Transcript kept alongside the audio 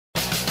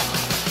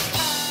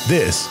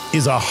This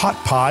is a Hot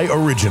Pie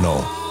Original.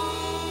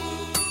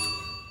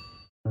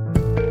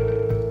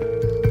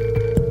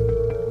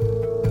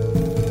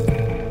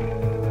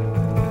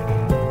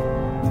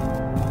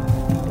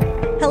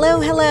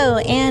 Hello,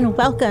 and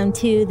welcome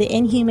to the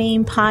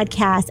Inhumane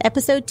Podcast,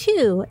 Episode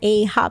 2,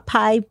 a Hot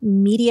Pie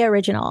Media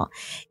Original.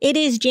 It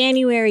is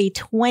January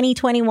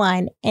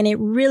 2021, and it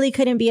really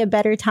couldn't be a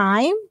better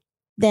time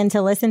than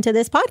to listen to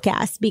this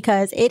podcast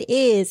because it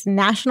is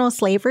National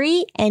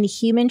Slavery and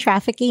Human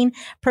Trafficking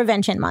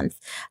Prevention Month.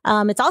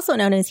 It's also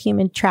known as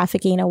Human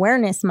Trafficking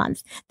Awareness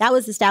Month. That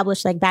was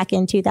established back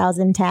in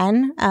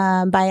 2010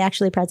 by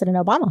actually President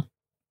Obama.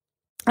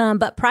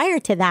 But prior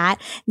to that,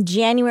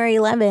 January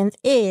 11th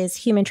is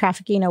Human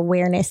Trafficking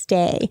Awareness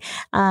Day.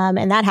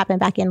 And that happened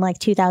back in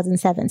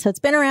 2007. So it's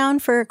been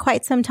around for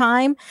quite some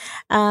time.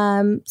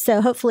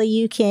 So hopefully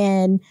you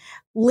can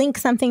link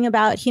something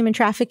about human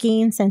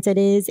trafficking since it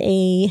is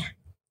a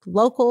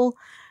local,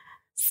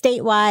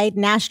 statewide,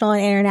 national,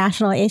 and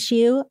international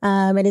issue.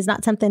 It is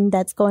not something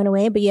that's going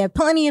away, but you have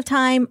plenty of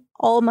time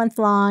all month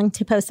long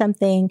to post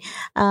something,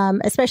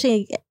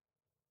 especially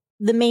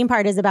the main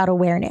part is about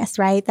awareness,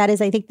 right? That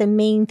is, I think, the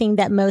main thing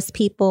that most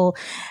people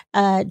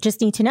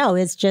just need to know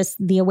is just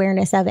the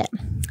awareness of it.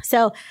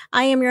 So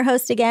I am your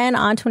host again,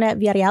 Antoinette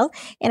Villarreal,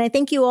 and I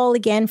thank you all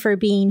again for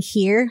being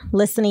here,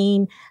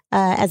 listening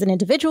as an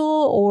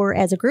individual or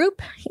as a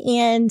group.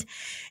 And,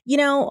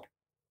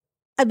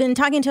 I've been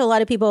talking to a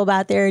lot of people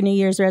about their New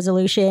Year's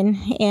resolution,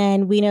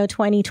 and we know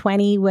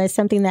 2020 was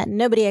something that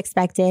nobody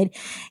expected.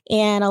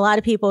 And a lot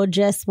of people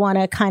just want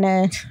to kind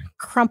of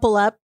crumple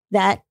up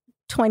that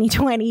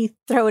 2020,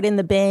 throw it in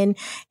the bin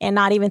and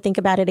not even think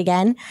about it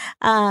again.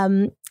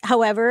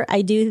 However,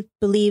 I do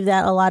believe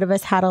that a lot of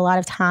us had a lot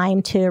of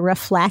time to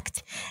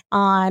reflect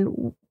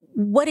on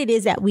what it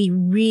is that we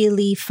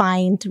really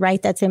find,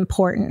 right, that's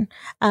important.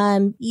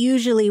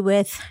 Usually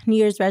with New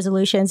Year's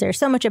resolutions, there's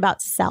so much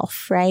about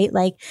self, right?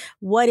 Like,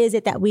 what is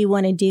it that we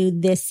want to do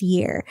this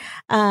year?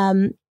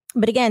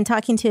 But again,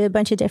 talking to a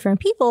bunch of different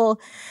people,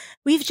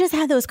 we've just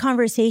had those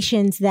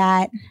conversations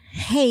that,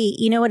 hey,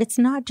 you know what? It's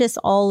not just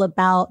all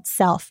about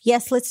self.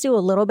 Yes, let's do a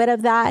little bit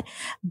of that.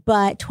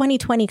 But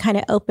 2020 kind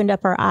of opened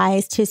up our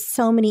eyes to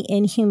so many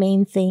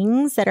inhumane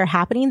things that are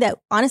happening that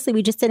honestly,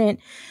 we just didn't,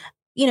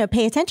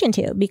 pay attention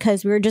to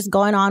because we were just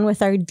going on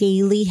with our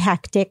daily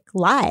hectic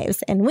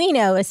lives. And we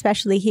know,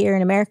 especially here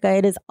in America,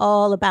 it is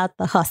all about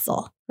the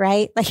hustle,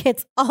 right? Like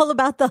it's all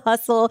about the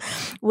hustle,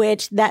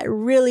 which that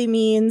really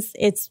means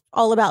it's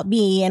all about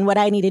me and what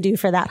I need to do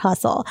for that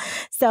hustle.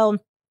 So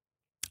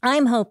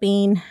I'm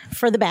hoping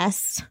for the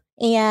best.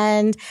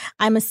 And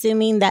I'm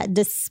assuming that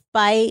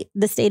despite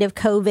the state of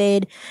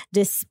COVID,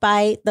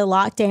 despite the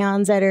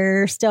lockdowns that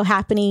are still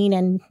happening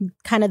and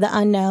kind of the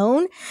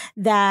unknown,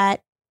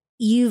 that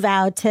you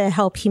vowed to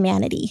help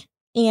humanity.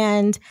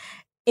 And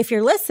if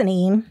you're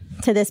listening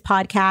to this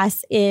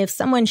podcast, if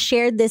someone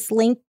shared this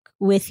link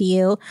with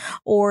you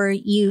or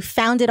you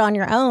found it on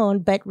your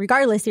own, but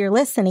regardless, you're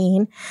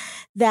listening,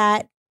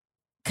 that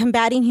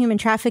combating human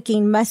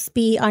trafficking must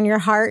be on your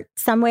heart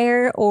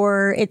somewhere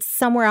or it's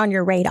somewhere on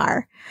your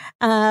radar.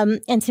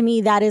 And to me,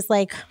 that is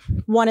like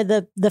one of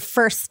the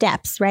first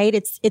steps, right?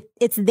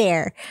 It's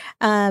there.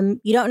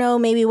 You don't know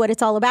maybe what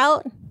it's all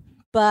about,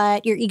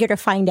 but you're eager to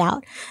find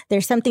out.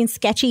 There's something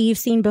sketchy you've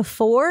seen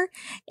before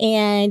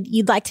and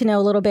you'd like to know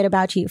a little bit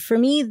about you. For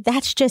me,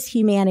 that's just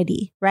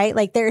humanity, right?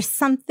 Like there's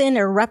something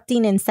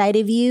erupting inside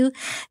of you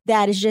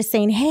that is just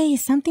saying, hey,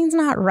 something's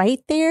not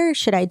right there.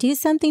 Should I do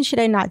something? Should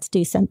I not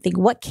do something?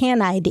 What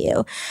can I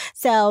do?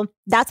 So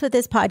that's what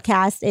this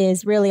podcast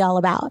is really all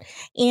about.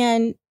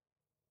 And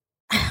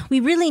we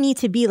really need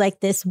to be like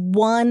this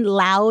one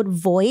loud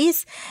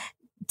voice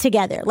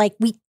together. Like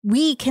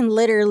we can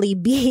literally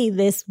be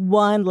this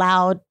one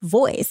loud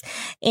voice.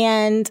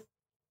 And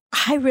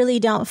I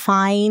really don't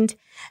find,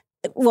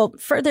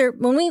 further,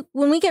 when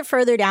we get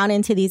further down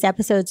into these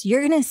episodes,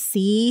 you're going to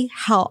see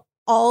how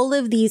all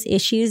of these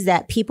issues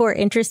that people are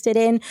interested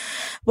in,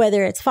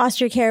 whether it's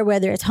foster care,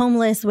 whether it's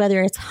homeless,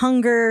 whether it's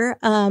hunger,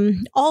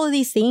 all of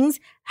these things,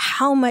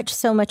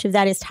 so much of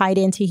that is tied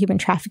into human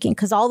trafficking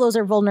because all those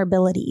are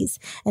vulnerabilities.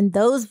 And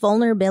those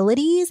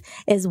vulnerabilities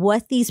is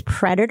what these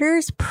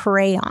predators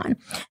prey on.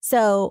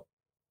 So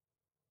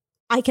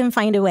I can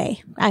find a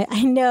way.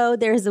 I know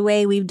there's a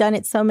way. We've done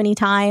it so many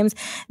times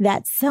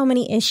that so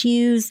many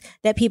issues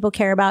that people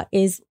care about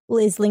is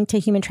linked to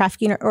human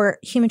trafficking or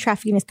human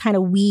trafficking is kind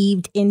of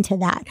weaved into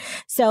that.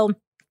 So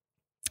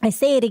I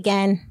say it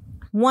again,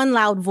 one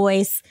loud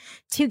voice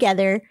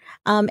together,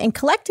 and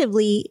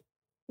collectively,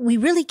 we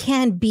really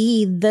can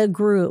be the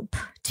group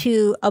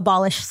to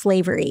abolish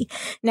slavery.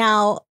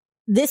 Now,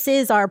 this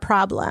is our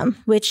problem,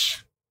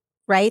 which,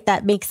 right,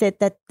 that makes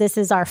it that this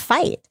is our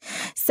fight.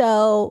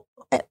 So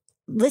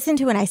listen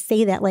to when I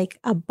say that, like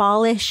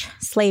abolish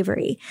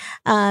slavery.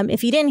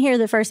 If you didn't hear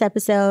the first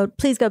episode,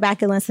 please go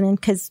back and listen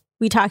because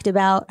we talked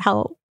about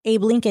how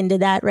Abe Lincoln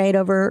did that right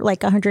over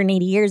like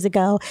 180 years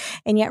ago.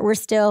 And yet we're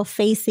still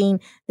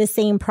facing the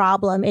same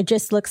problem. It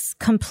just looks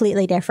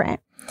completely different.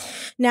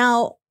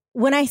 Now,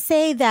 when I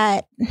say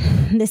that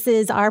this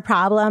is our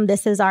problem,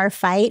 this is our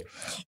fight,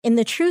 in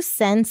the true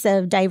sense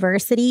of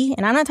diversity,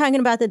 and I'm not talking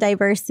about the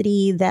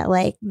diversity that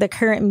like the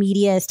current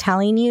media is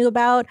telling you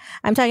about,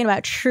 I'm talking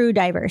about true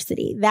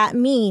diversity. That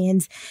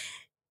means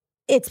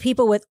it's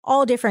people with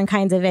all different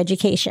kinds of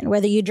education,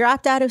 whether you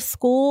dropped out of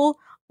school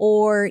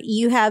or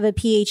you have a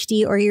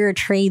PhD or you're a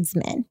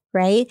tradesman,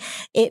 right?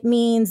 It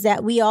means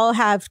that we all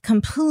have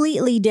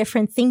completely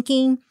different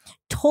thinking,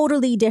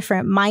 totally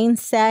different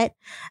mindset.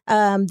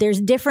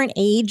 There's different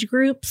age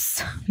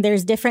groups.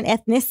 There's different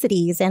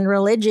ethnicities and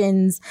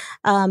religions,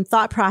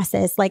 thought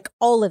process, like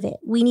all of it.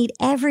 We need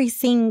every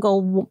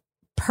single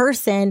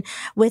person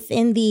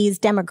within these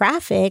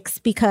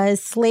demographics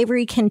because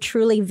slavery can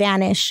truly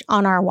vanish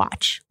on our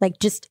watch, like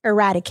just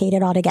eradicate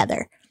it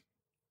altogether.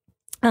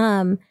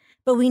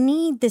 But we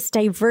need this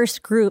diverse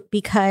group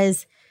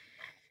because,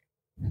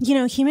 you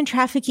know, human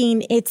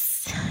trafficking,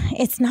 it's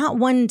not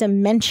one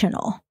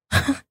dimensional,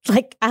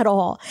 like at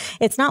all.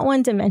 It's not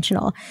one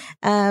dimensional.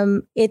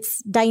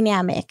 It's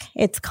dynamic,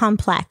 it's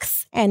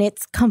complex, and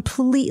it's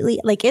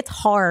completely like it's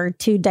hard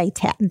to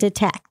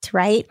detect,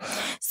 right?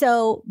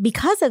 So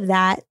because of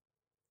that,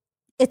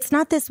 it's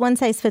not this one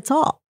size fits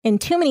all. And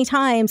too many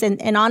times,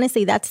 and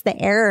honestly, that's the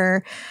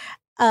error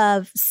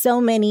of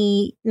so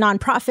many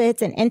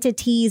nonprofits and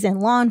entities and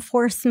law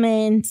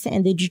enforcement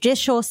and the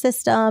judicial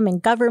system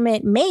and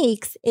government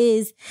makes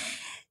is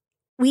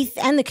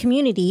and the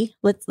community,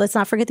 let's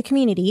not forget the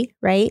community,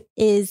 right?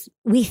 Is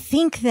we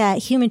think that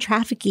human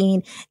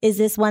trafficking is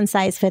this one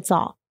size fits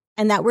all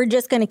and that we're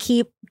just going to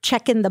keep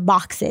checking the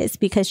boxes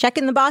because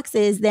checking the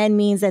boxes then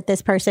means that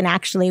this person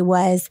actually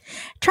was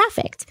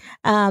trafficked,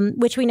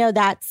 which we know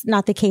that's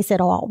not the case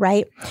at all,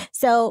 right?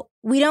 So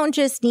we don't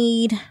just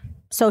need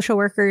social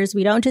workers.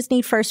 We don't just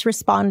need first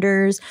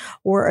responders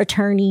or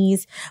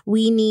attorneys.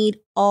 We need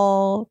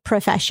all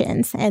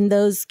professions, and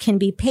those can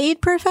be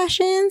paid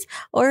professions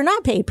or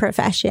not paid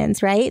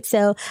professions, right?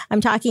 So I'm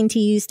talking to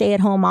you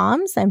stay-at-home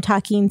moms. I'm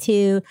talking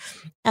to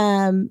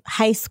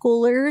high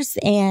schoolers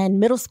and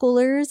middle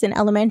schoolers and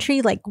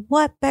elementary. Like,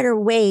 what better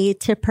way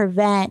to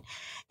prevent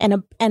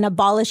and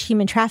abolish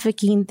human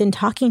trafficking than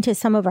talking to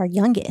some of our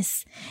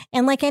youngest?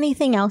 And like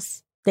anything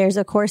else, there's,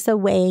 of course, a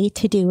way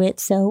to do it.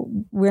 So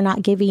we're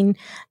not giving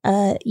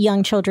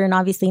young children,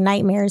 obviously,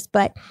 nightmares,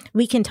 but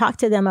we can talk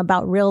to them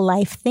about real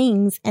life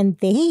things and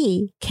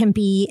they can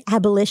be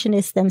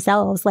abolitionists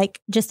themselves.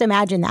 Like, just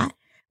imagine that.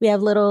 We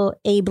have little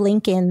Abe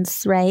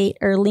Lincolns, right?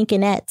 Or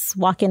Lincolnettes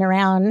walking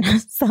around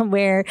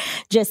somewhere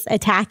just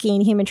attacking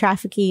human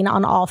trafficking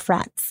on all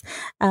fronts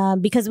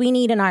because we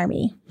need an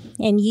army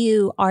and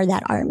you are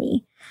that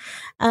army.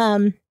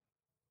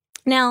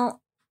 Now,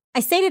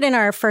 I stated in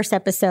our first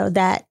episode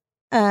that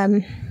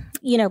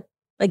you know,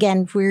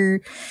 again,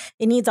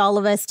 it needs all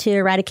of us to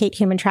eradicate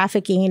human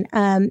trafficking.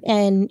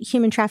 And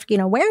human trafficking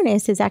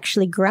awareness is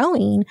actually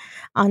growing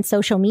on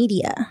social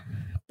media,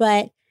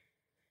 but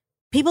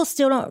people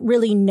still don't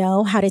really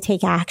know how to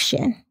take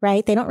action,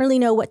 right? They don't really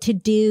know what to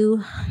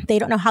do. They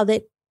don't know how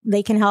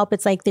they can help.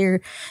 It's like they're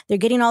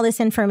getting all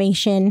this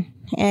information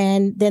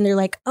and then they're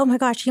like, oh my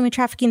gosh, human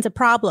trafficking is a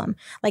problem.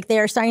 Like they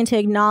are starting to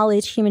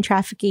acknowledge human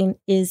trafficking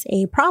is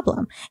a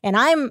problem. And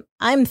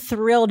I'm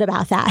thrilled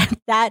about that.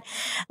 That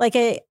like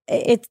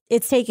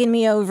it's taken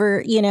me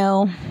over,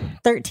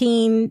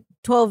 13,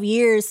 12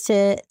 years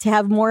to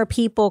have more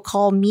people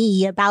call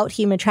me about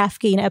human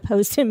trafficking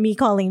opposed to me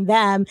calling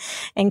them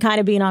and kind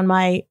of being on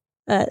my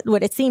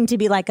what it seemed to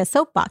be like a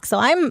soapbox. So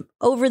I'm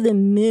over the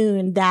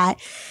moon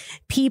that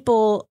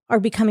people are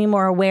becoming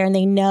more aware and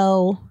they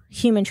know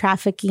human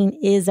trafficking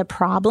is a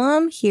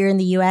problem here in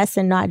the US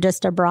and not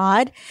just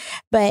abroad.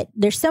 But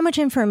there's so much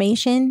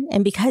information.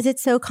 And because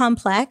it's so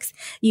complex,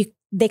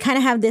 they kind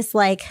of have this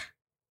like,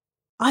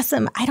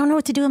 awesome, I don't know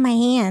what to do with my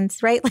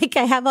hands, right? Like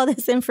I have all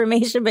this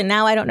information, but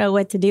now I don't know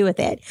what to do with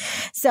it.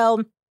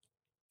 So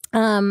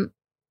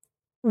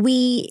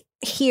we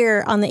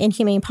here on the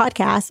Inhumane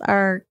podcast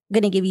are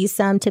going to give you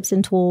some tips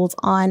and tools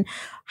on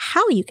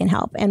how you can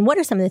help and what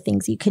are some of the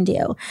things you can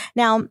do.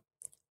 Now,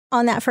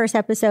 on that first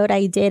episode,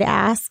 I did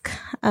ask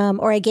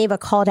or I gave a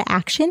call to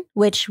action,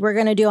 which we're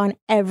going to do on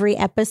every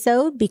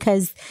episode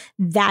because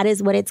that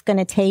is what it's going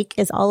to take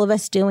is all of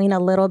us doing a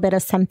little bit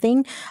of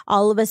something,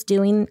 all of us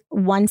doing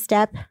one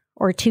step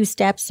or 2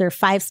 steps or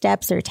 5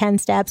 steps or 10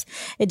 steps.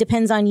 It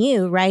depends on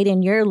you, right?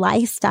 And your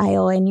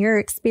lifestyle and your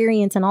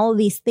experience and all of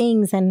these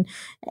things. And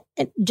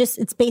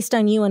it's based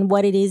on you and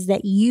what it is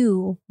that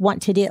you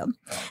want to do.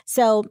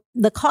 So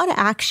the call to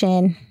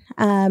action,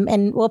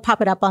 and we'll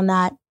pop it up on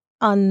that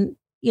on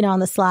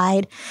the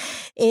slide,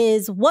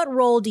 is what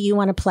role do you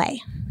want to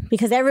play?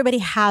 Because everybody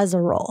has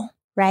a role,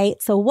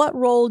 right? So what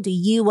role do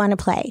you want to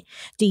play?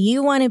 Do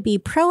you want to be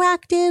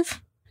proactive?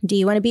 Do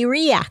you want to be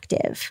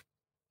reactive?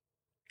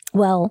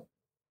 Well,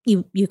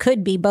 you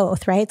could be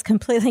both, right? It's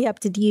completely up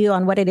to you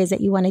on what it is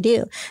that you want to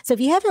do. So if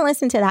you haven't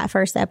listened to that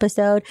first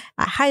episode,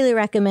 I highly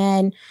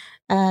recommend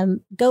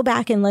go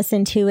back and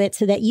listen to it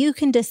so that you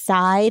can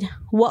decide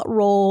what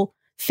role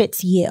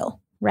fits you,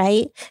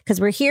 right? Because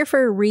we're here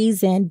for a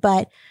reason,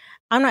 but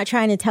I'm not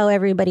trying to tell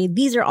everybody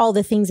these are all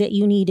the things that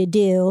you need to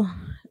do.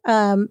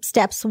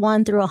 Steps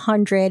 1 through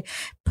 100,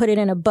 put it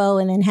in a bow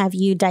and then have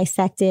you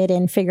dissect it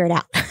and figure it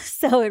out.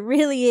 So it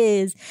really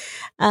is,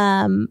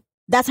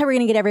 that's how we're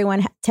going to get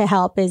everyone to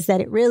help, is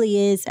that it really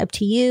is up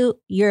to you,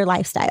 your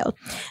lifestyle.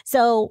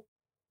 So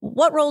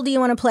what role do you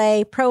want to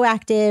play,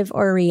 proactive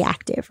or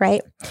reactive,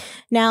 right?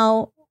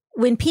 Now,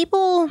 when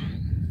people,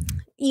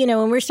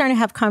 when we're starting to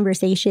have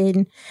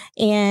conversation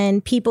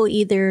and people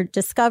either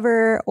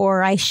discover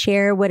or I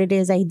share what it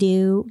is I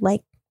do,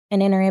 like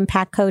an inner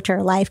impact coach or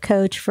a life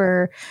coach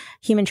for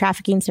human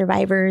trafficking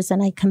survivors,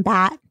 and I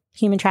combat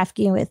human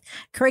trafficking with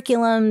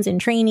curriculums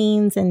and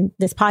trainings and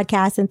this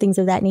podcast and things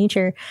of that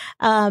nature.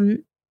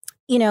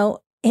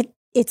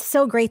 It's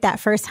so great that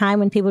first time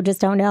when people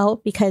just don't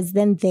know, because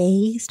then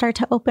they start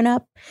to open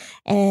up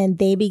and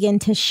they begin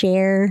to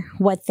share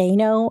what they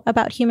know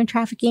about human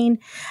trafficking.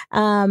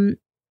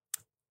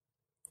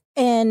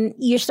 And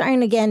you're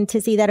starting again to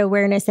see that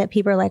awareness that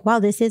people are like, wow,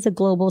 this is a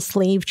global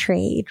slave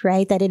trade,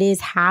 right? That it is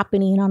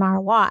happening on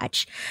our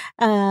watch.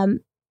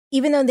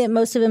 Even though that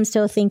most of them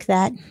still think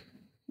that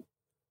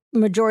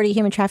majority of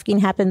human trafficking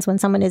happens when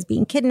someone is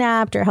being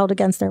kidnapped or held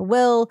against their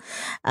will.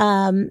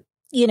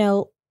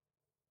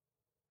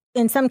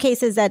 In some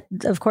cases that,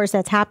 of course,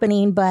 that's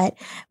happening, but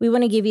we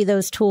want to give you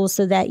those tools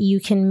so that you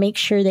can make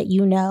sure that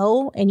you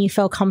know and you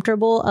feel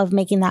comfortable of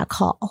making that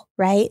call,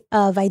 right?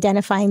 Of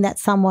identifying that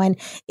someone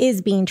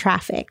is being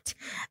trafficked.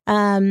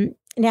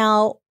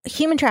 Now,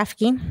 human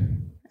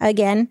trafficking,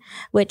 again,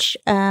 which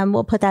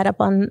we'll put that up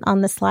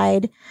on the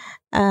slide.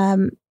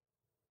 Or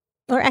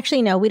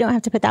actually, no, we don't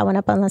have to put that one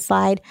up on the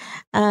slide.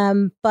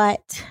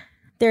 But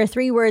there are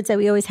 3 words that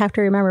we always have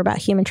to remember about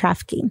human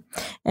trafficking.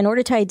 In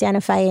order to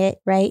identify it,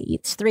 right,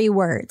 it's 3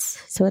 words.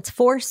 So it's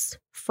force,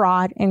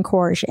 fraud, and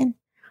coercion.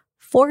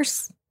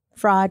 Force,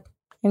 fraud,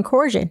 and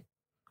coercion.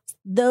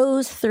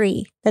 Those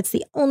 3. That's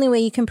the only way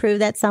you can prove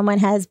that someone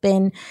has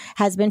been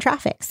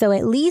trafficked. So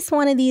at least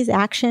one of these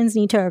actions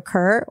need to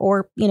occur,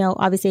 or,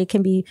 obviously it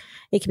can be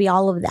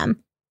all of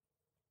them.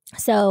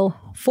 So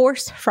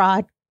force,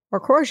 fraud, or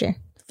coercion.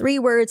 3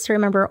 words to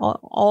remember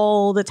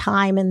all the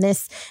time in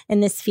this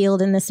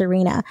field, in this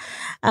arena.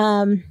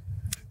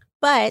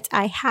 But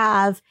I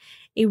have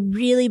a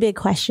really big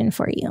question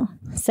for you.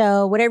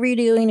 So whatever you're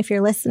doing, if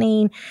you're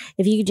listening,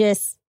 if you could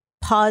just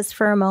pause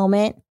for a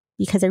moment,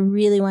 because I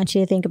really want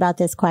you to think about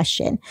this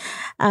question.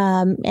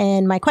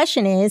 And my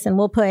question is, and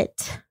we'll put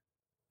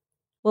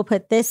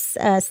this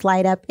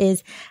slide up,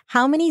 is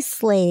how many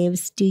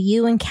slaves do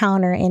you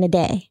encounter in a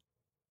day?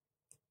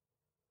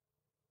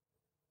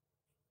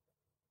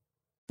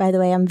 By the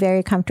way, I'm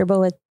very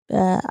comfortable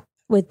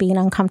with being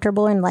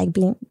uncomfortable and like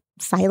being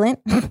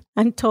silent.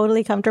 I'm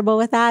totally comfortable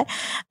with that.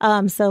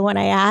 So when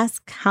I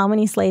ask how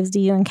many slaves do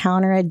you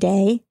encounter a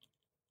day,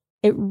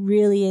 it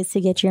really is to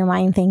get your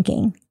mind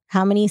thinking.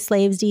 How many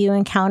slaves do you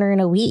encounter in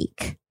a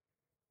week?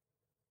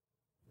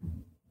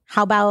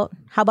 How about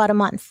a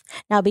month?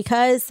 Now,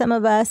 because some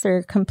of us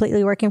are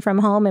completely working from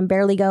home and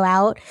barely go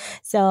out,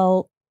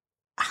 so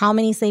how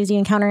many slaves do you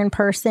encounter in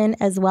person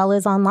as well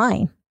as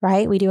online?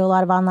 Right? We do a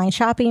lot of online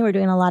shopping. We're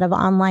doing a lot of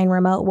online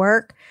remote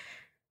work.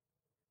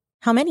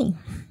 How many?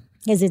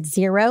 Is it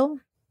 0?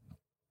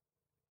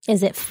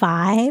 Is it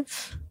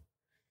 5?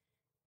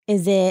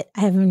 Is it, I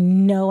have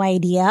no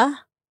idea?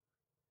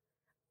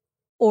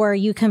 Or are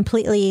you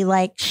completely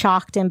like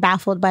shocked and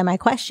baffled by my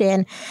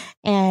question?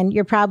 And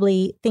you're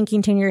probably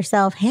thinking to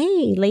yourself,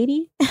 hey,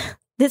 lady,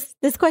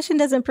 this question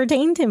doesn't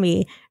pertain to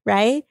me,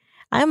 right?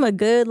 I'm a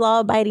good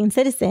law-abiding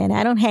citizen.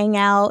 I don't hang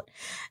out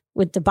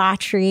with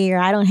debauchery, or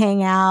I don't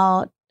hang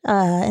out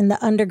in the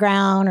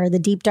underground or the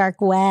deep dark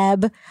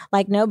web.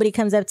 Like nobody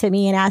comes up to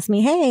me and asks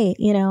me, hey,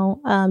 do you know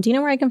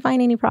where I can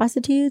find any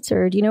prostitutes,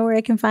 or do you know where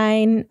I can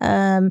find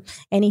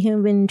any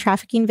human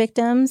trafficking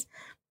victims?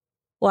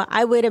 Well,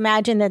 I would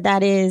imagine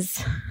that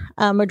is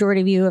a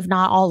majority of you, if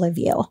not all of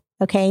you.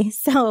 Okay.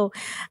 So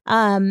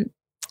I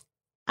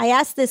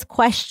asked this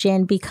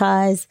question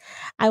because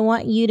I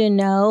want you to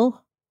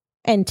know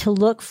and to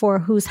look for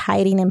who's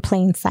hiding in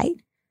plain sight.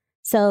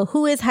 So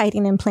who is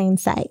hiding in plain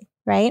sight,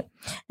 right?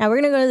 Now we're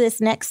going to go to this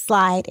next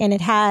slide, and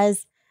it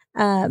has,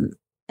 and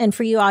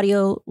for you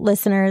audio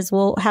listeners,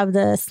 we'll have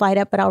the slide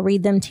up, but I'll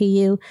read them to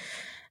you.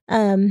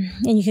 And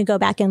you can go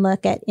back and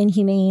look at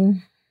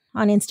Inhumane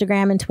on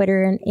Instagram and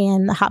Twitter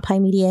and the Hot Pie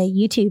Media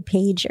YouTube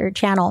page or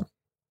channel.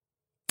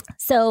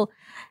 So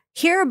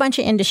here are a bunch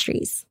of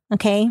industries,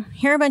 okay?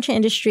 Here are a bunch of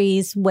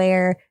industries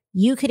where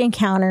you could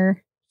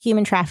encounter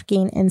human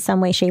trafficking in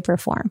some way, shape, or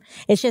form.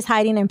 It's just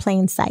hiding in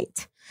plain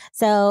sight.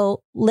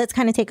 So let's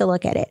kind of take a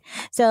look at it.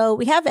 So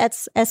we have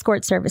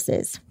escort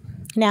services.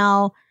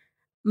 Now,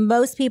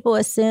 most people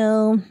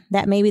assume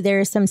that maybe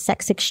there's some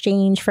sex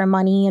exchange for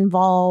money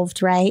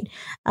involved, right?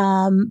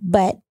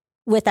 But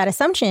with that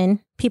assumption,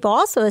 people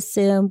also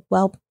assume,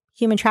 well,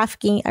 human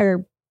trafficking,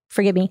 or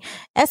forgive me,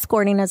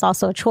 escorting is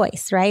also a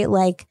choice, right?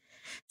 Like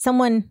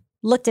someone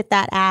looked at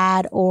that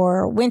ad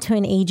or went to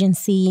an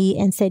agency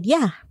and said,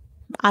 yeah,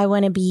 I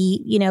want to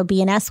be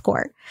an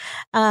escort.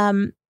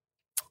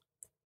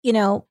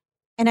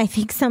 And I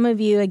think some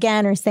of you,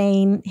 again, are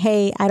saying,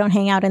 hey, I don't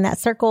hang out in that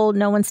circle.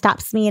 No one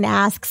stops me and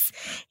asks,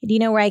 do you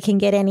know where I can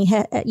get any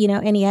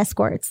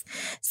escorts?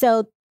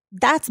 So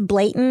that's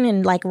blatant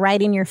and like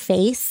right in your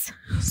face.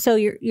 So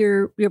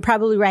you're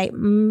probably right.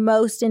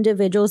 Most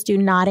individuals do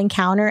not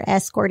encounter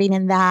escorting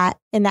in that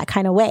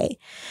kind of way.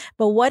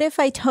 But what if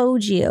I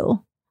told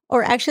you,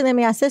 or actually, let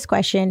me ask this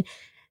question.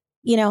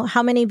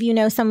 How many of you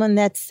know someone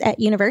that's at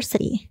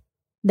university,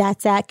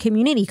 that's at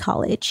community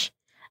college?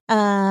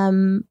 How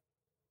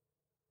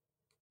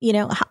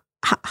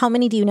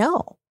many do you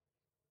know?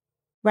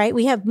 Right?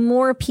 We have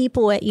more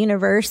people at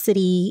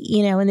university,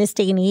 in this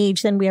day and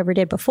age than we ever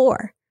did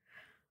before.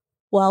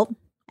 Well,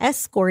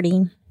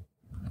 escorting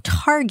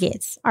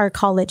targets our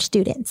college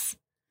students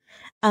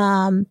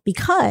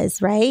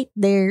because, right,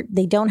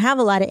 they don't have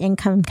a lot of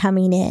income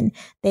coming in.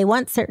 They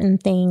want certain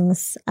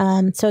things.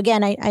 So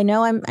again, I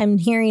know I'm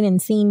hearing and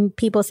seeing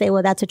people say,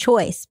 well, that's a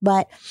choice,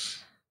 but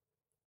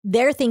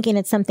they're thinking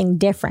it's something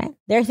different.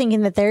 They're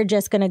thinking that they're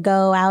just going to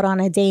go out on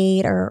a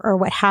date or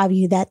what have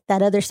you, that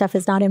other stuff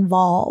is not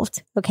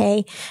involved.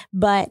 Okay.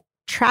 But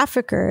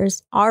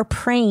traffickers are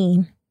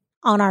preying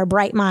on our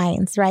bright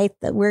minds, right?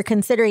 That we're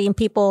considering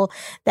people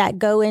that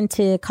go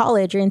into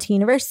college or into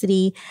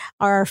university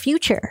are our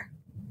future,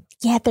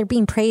 yet they're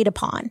being preyed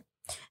upon.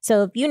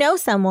 So if you know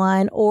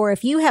someone, or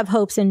if you have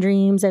hopes and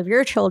dreams of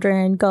your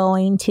children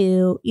going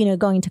to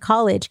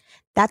college,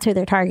 that's who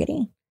they're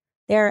targeting.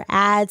 There are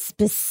ads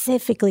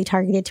specifically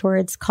targeted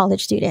towards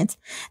college students.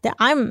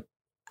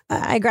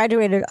 I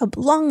graduated a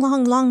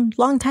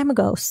long time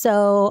ago.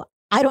 So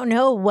I don't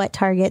know what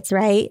targets,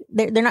 right?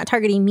 They're not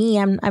targeting me.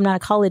 I'm not a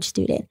college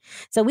student.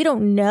 So we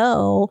don't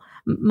know.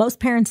 Most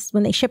parents,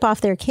 when they ship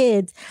off their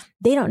kids,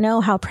 they don't know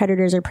how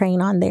predators are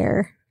preying on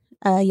their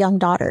young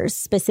daughters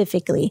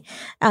specifically,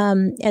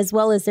 as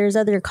well as there's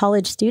other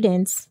college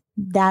students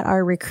that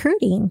are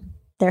recruiting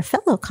their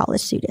fellow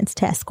college students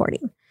to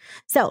escorting.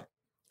 So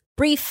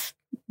brief,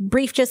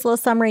 just a little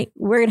summary.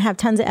 We're going to have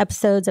tons of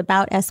episodes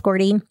about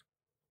escorting,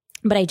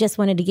 but I just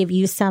wanted to give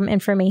you some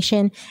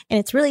information, and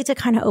it's really to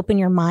kind of open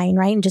your mind,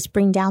 right? And just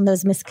bring down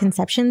those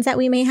misconceptions that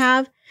we may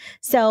have.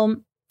 So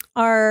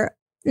our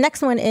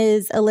next one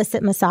is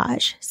illicit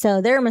massage.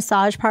 So there are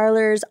massage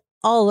parlors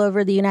all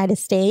over the United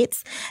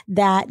States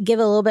that give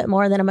a little bit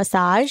more than a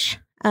massage.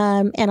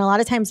 And a lot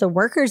of times the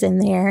workers in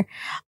there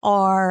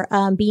are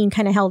being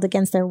kind of held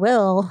against their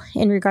will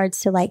in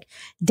regards to like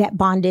debt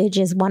bondage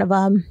is one of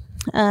them.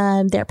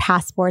 Their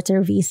passports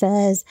or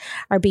visas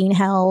are being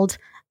held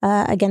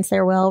against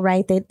their will,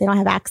 right? They don't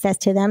have access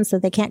to them, so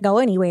they can't go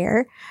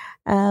anywhere.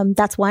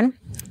 That's one.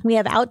 We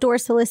have outdoor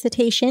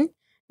solicitation.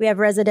 We have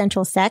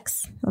residential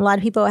sex. A lot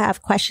of people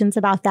have questions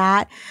about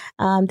that.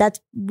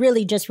 That's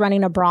really just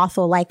running a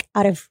brothel, like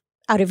out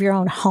of your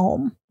own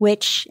home,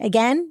 which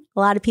again, a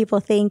lot of people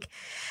think,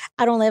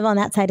 I don't live on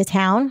that side of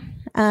town.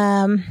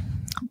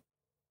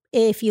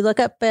 If you look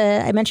up,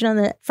 I mentioned on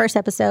the first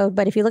episode,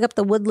 but if you look up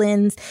the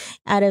Woodlands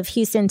out of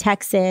Houston,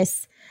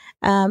 Texas,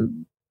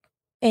 and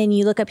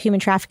you look up human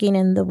trafficking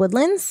in the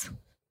Woodlands,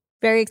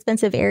 very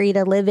expensive area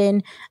to live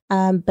in,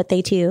 but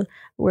they too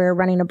were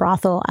running a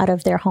brothel out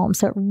of their home.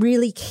 So it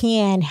really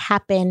can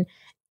happen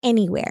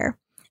anywhere.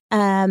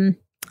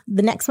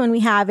 The next one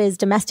we have is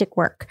domestic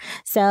work.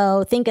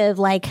 So think of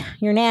like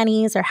your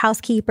nannies or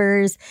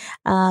housekeepers.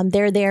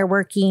 They're there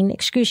working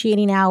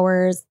excruciating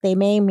hours. They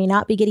may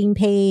not be getting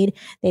paid.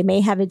 They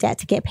may have a debt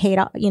to get paid.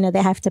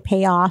 They have to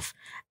pay off.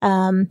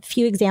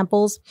 Few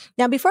examples.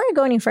 Now, before I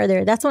go any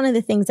further, that's one of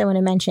the things I want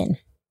to mention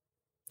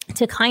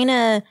to kind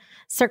of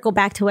circle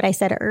back to what I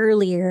said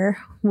earlier,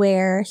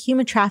 where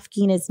human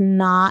trafficking is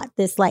not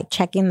this like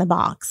checking the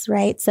box,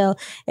 right? So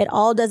it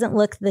all doesn't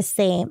look the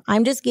same.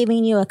 I'm just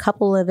giving you a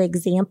couple of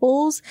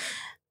examples,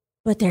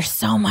 but there's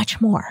so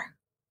much more.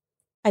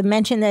 I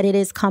mentioned that it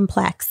is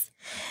complex.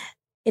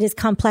 It is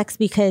complex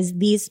because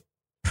these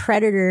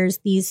predators,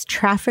 these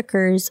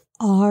traffickers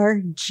are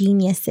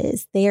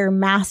geniuses. They are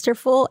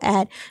masterful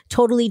at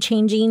totally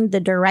changing the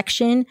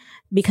direction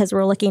because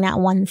we're looking at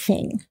one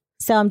thing.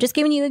 So I'm just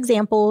giving you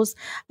examples,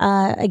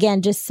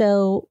 again, just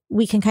so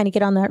we can kind of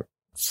get on the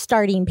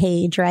starting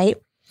page, right?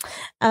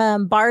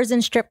 Bars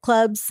and strip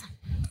clubs,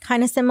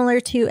 kind of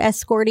similar to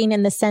escorting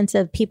in the sense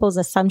of people's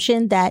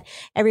assumption that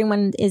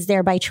everyone is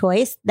there by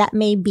choice. That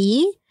may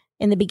be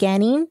in the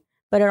beginning,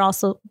 but it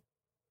also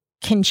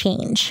can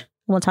change.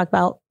 We'll talk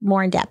about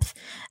more in depth.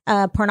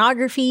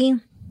 Pornography,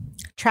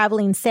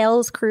 traveling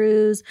sales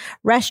crews,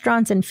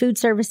 restaurants and food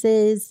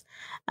services,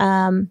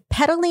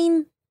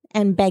 peddling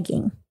and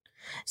begging.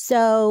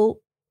 So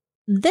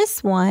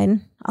this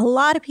one, a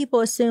lot of people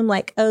assume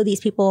like, oh, these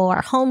people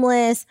are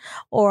homeless,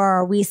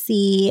 or we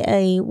see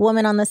a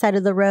woman on the side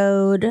of the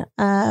road.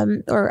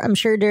 Or I'm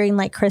sure during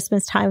like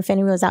Christmas time, if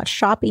anyone was out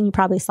shopping, you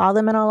probably saw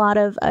them in a lot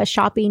of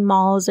shopping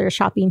malls or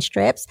shopping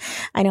strips.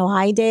 I know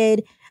I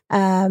did.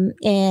 And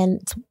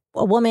it's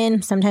a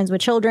woman, sometimes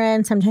with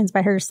children, sometimes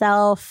by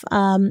herself,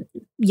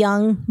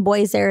 young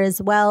boys there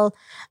as well.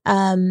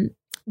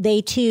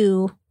 They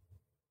too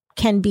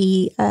can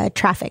be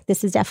trafficked.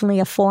 This is definitely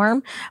a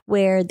form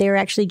where they're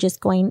actually just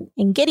going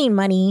and getting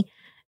money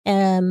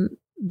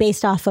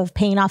based off of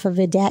paying off of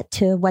a debt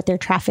to what their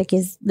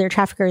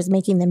trafficker is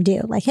making them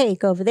do. Like, hey,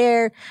 go over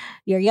there.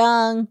 You're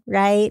young,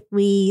 right?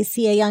 We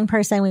see a young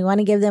person. We want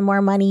to give them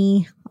more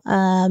money.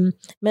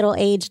 Middle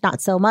age,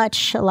 not so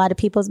much. A lot of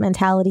people's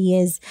mentality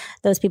is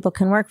those people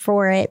can work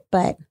for it,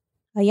 but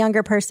a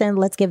younger person,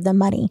 let's give them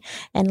money.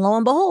 And lo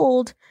and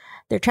behold,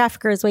 their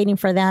trafficker is waiting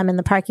for them in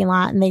the parking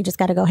lot, and they just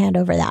got to go hand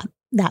over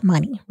that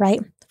money,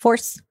 right?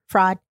 Force,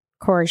 fraud,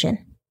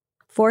 coercion.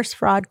 Force,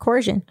 fraud,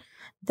 coercion.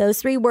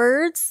 Those 3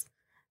 words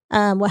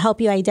will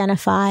help you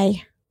identify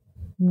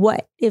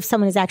what if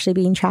someone is actually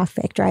being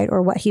trafficked, right?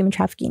 Or what human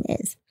trafficking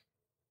is.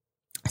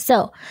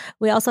 So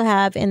we also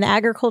have in the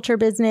agriculture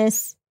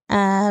business,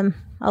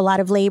 a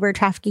lot of labor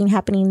trafficking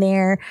happening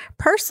there,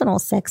 personal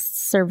sex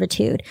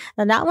servitude.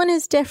 Now that one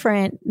is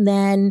different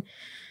than,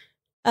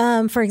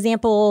 for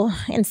example,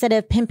 instead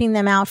of pimping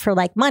them out for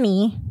like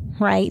money,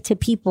 right, to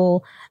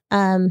people,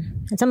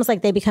 it's almost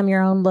like they become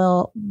your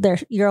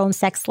own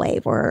sex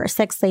slave or a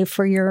sex slave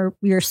for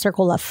your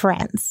circle of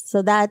friends.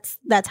 So that's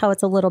how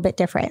it's a little bit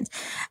different.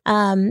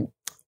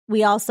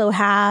 We also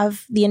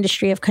have the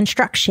industry of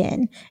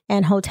construction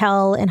and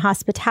hotel and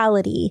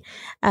hospitality,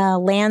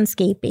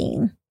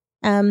 landscaping.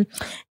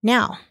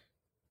 Now,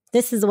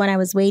 this is the one I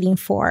was waiting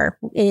for,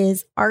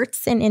 is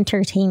arts and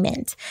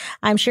entertainment.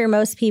 I'm sure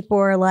most people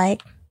are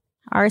like,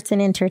 arts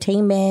and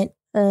entertainment,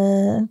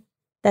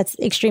 that's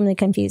extremely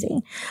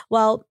confusing.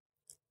 Well,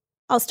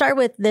 I'll start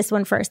with this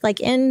one first. Like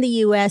in the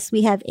US,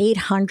 we have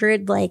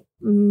 800 like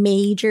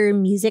major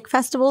music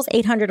festivals,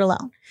 800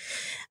 alone.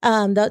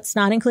 That's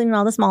not including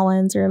all the small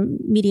ones or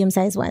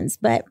medium-sized ones,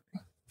 but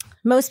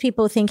most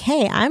people think,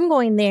 hey, I'm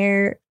going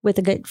there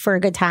for a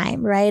good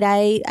time, right?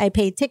 I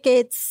pay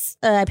tickets,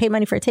 I pay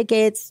money for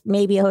tickets,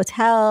 maybe a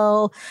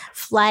hotel,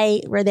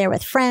 flight. We're there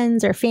with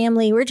friends or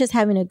family. We're just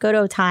having a good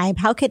old time.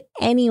 How could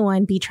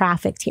anyone be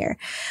trafficked here?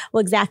 Well,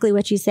 exactly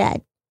what you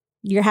said.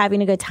 You're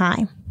having a good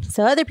time.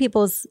 So other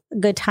people's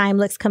good time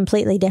looks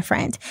completely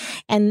different.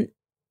 And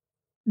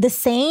the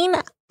saying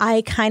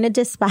I kind of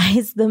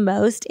despise the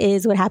most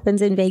is what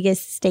happens in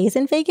Vegas stays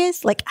in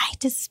Vegas. Like, I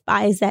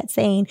despise that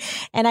saying.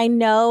 And I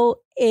know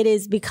it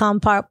has become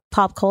pop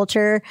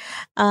culture.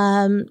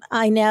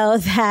 I know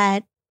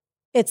that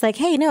it's like,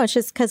 hey, no, it's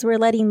just because we're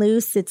letting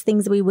loose. It's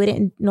things we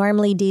wouldn't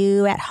normally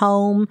do at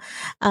home.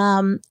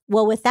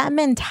 Well, with that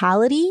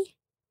mentality,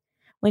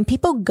 when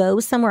people go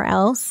somewhere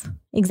else,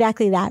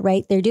 exactly that,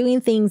 right? They're doing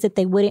things that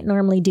they wouldn't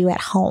normally do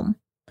at home.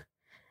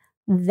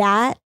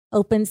 That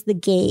opens the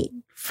gate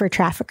for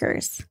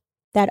traffickers.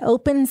 That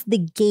opens the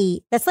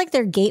gate. That's like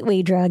their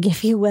gateway drug,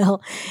 if you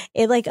will.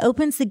 It like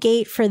opens the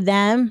gate for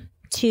them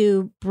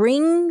to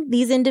bring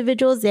these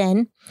individuals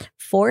in,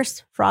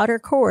 force, fraud, or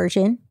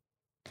coercion,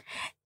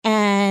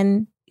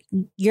 and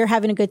you're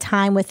having a good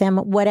time with them,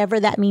 whatever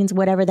that means,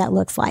 whatever that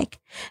looks like.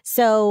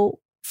 So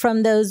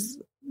from those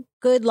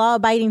good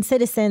law-abiding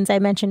citizens I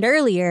mentioned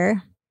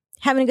earlier,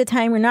 having a good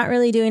time, we're not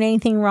really doing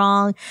anything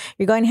wrong.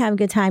 You're going to have a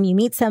good time. You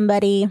meet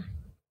somebody,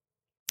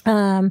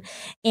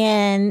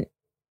 and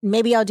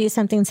maybe I'll do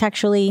something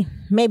sexually.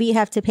 Maybe you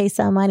have to pay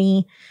some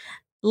money.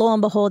 Lo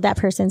and behold, that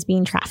person's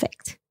being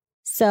trafficked.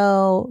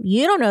 So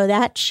you don't know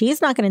that. She's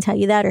not going to tell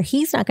you that, or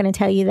he's not going to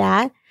tell you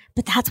that.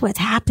 But that's what's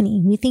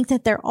happening. We think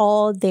that they're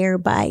all there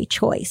by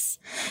choice.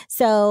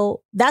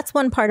 So that's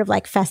one part of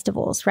like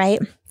festivals, right?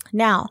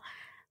 Now,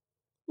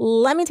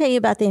 let me tell you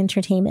about the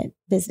entertainment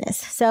business.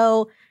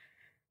 So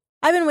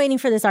I've been waiting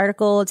for this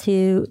article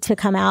to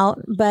come out,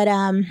 but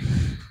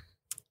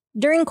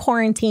during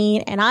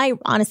quarantine, and I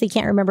honestly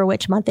can't remember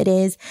which month it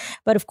is,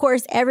 but of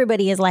course,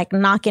 everybody is like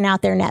knocking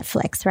out their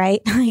Netflix, right?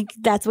 Like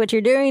that's what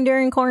you're doing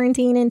during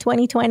quarantine in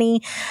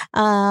 2020.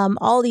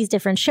 All these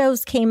different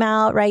shows came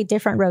out, right?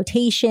 Different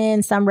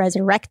rotations, some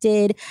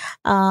resurrected.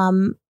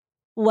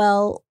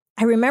 Well,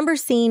 I remember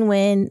seeing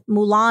when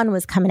Mulan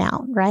was coming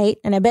out, right?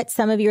 And I bet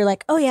some of you are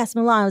like, oh yes,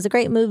 Mulan was a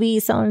great movie,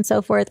 so on and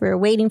so forth. We were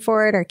waiting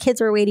for it. Our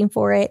kids were waiting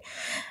for it.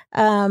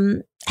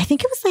 I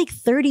think it was like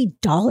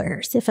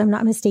 $30, if I'm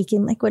not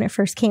mistaken, like when it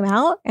first came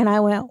out. And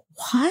I went,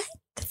 what?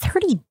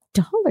 $30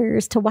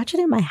 to watch it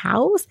in my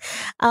house?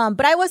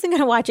 But I wasn't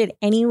going to watch it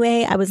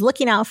anyway. I was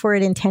looking out for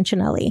it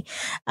intentionally,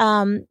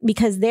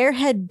 because there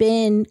had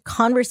been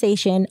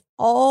conversation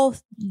all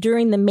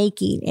during the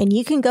making. And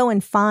you can go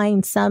and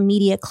find some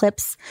media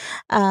clips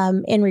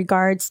in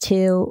regards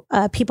to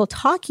people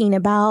talking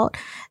about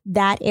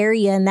that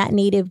area and that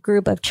native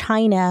group of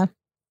China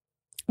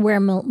where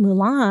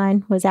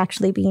Mulan was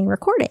actually being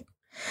recorded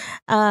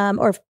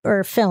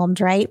or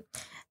filmed, right?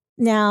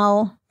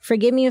 Now,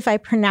 forgive me if I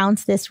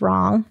pronounce this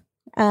wrong,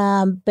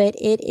 but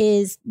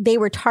they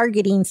were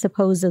targeting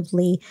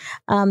supposedly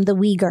the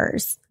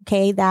Uyghurs.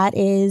 Okay, that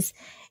is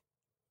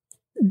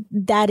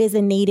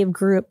a native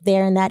group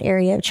there in that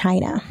area of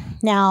China.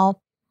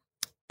 Now,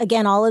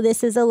 again, all of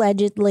this is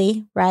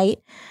allegedly, right?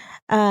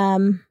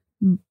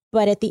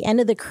 But at the end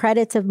of the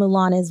credits of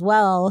Mulan as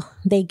well,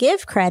 they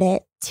give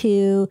credit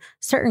to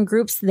certain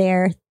groups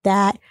there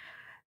that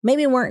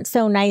maybe weren't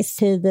so nice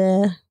to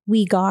the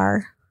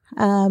Uyghur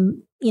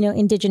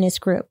indigenous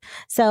group.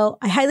 So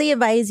I highly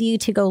advise you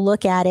to go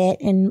look at it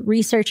and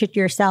research it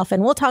yourself.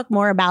 And we'll talk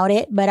more about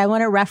it, but I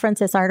want to reference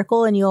this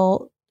article and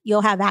you'll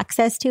have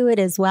access to it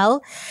as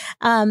well.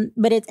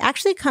 But it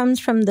actually comes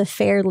from the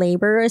Fair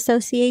Labor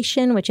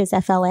Association, which is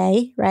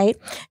FLA, right?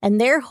 And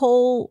their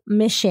whole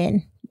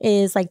mission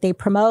is like they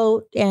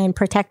promote and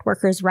protect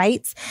workers'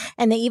 rights.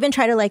 And they even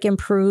try to like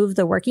improve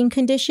the working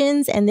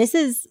conditions. And this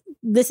is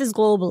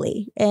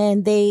globally.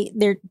 And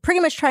they're pretty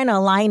much trying to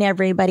align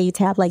everybody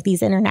to have like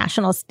these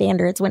international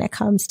standards when it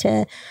comes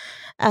to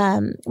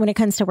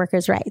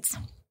workers' rights.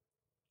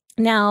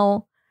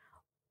 Now,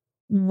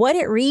 what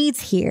it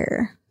reads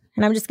here,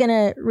 and I'm just going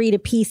to read a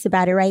piece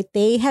about it, right?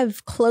 They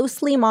have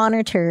closely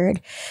monitored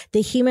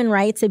the human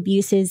rights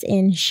abuses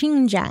in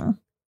Xinjiang.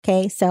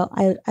 Okay, so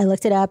I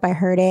looked it up. I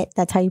heard it.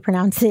 That's how you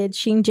pronounce it.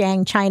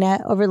 Xinjiang, China,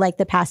 over like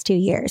the past 2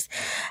 years.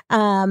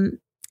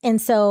 And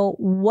so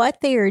what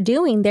they are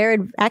doing, they're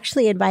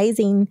actually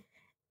advising,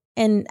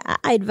 and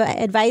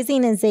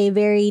advising is a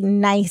very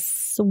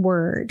nice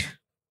word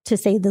to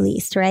say the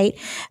least, right?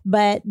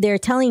 But they're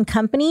telling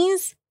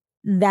companies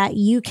that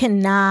you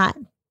cannot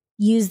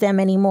use them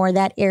anymore,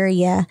 that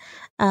area,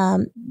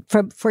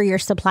 for your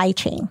supply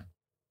chain.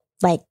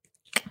 Like,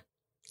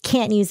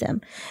 can't use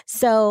them.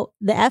 So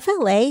the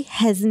FLA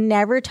has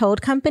never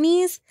told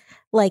companies,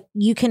 like,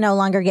 you can no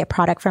longer get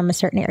product from a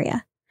certain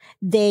area.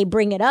 They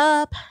bring it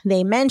up,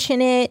 they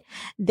mention it,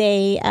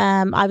 they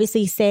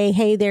obviously say,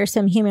 hey, there's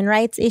some human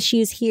rights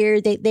issues here.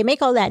 They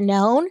make all that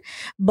known,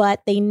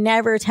 but they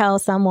never tell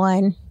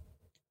someone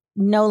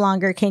no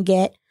longer can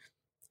get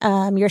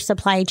your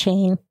supply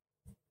chain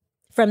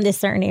from this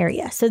certain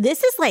area. So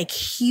this is like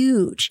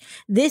huge.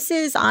 This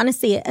is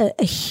honestly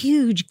a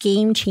huge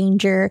game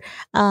changer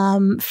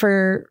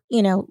for,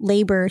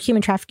 labor,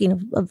 human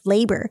trafficking of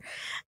labor.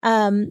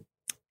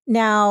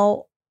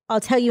 Now, I'll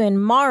tell you, in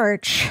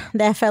March,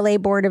 the FLA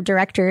board of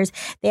directors,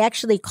 they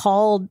actually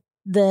called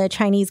the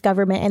Chinese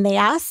government and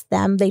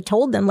they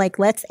told them, like,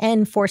 let's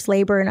end forced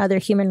labor and other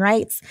human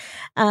rights.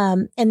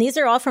 And these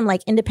are all from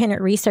like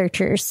independent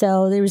researchers.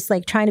 So there was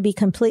like trying to be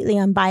completely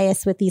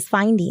unbiased with these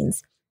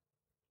findings.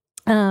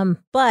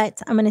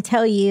 But I'm going to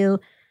tell you,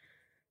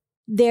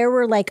 there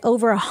were like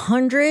over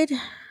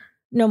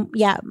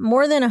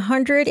more than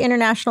 100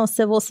 international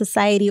civil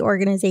society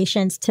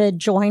organizations to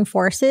join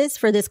forces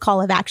for this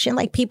call of action.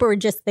 Like, people were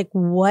just like,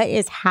 what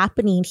is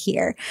happening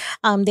here?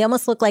 They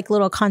almost look like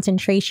little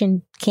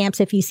concentration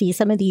camps. If you see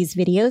some of these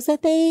videos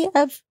that they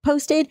have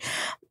posted,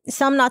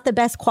 some not the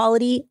best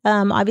quality.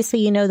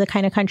 Obviously, the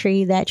kind of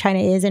country that China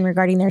is in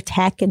regarding their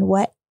tech and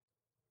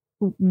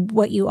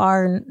what you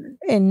are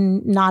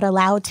and not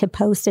allowed to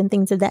post and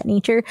things of that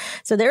nature.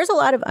 So there's a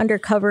lot of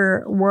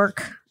undercover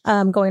work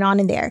going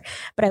on in there.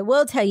 But I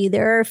will tell you,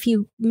 there are a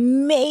few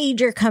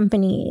major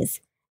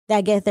companies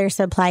that get their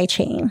supply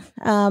chain.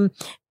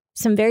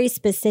 Some very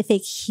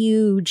specific,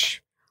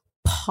 huge,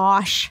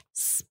 posh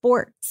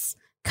sports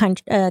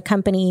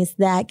companies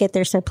that get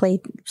their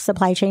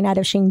supply chain out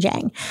of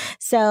Xinjiang.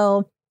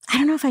 So I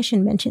don't know if I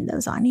should mention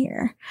those on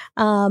here.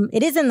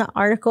 It is in the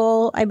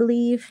article, I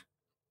believe.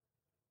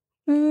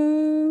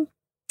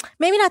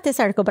 Maybe not this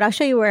article, but I'll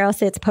show you where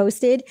else it's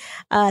posted.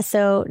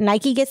 So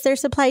Nike gets their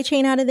supply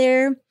chain out of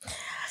there.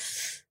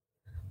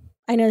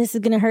 I know this is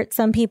going to hurt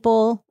some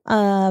people,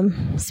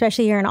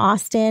 especially here in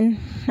Austin,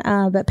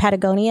 but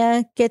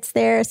Patagonia gets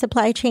their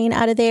supply chain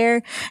out of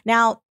there.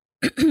 Now,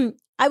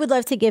 I would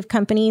love to give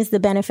companies the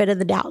benefit of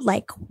the doubt,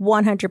 like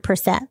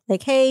 100%.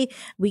 Like, hey,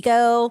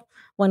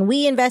 when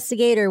we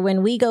investigate or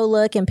when we go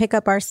look and pick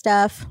up our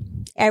stuff,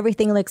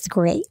 everything looks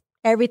great.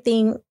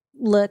 Everything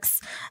looks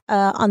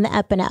on the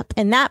up and up.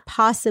 And that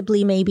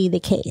possibly may be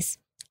the case.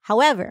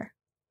 However,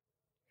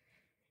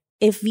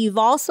 if you've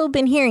also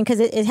been hearing, because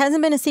it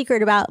hasn't been a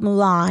secret about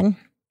Mulan.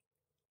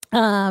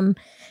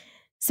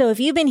 So if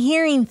you've been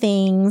hearing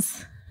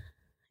things,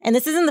 and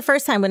this isn't the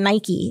first time with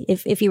Nike,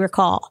 if you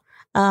recall,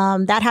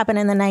 that happened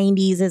in the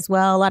 90s as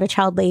well. A lot of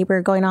child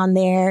labor going on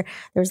there.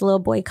 There was a little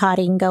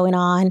boycotting going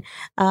on.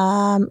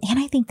 And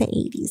I think the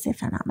 80s,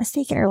 if I'm not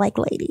mistaken, or like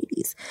late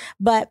 80s.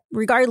 But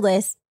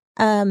regardless,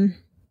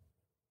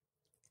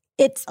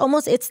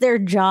 it's their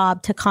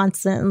job to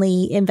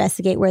constantly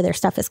investigate where their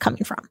stuff is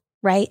coming from,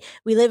 right?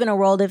 We live in a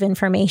world of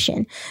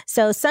information.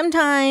 So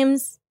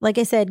sometimes, like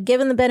I said,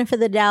 given the benefit of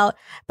the doubt,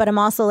 but I'm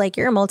also like,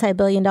 you're a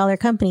multi-billion-dollar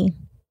company.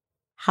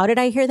 How did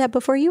I hear that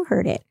before you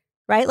heard it?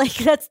 Right? Like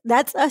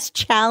that's us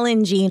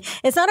challenging.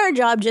 It's not our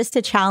job just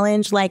to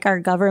challenge like our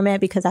government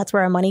because that's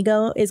where our money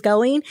is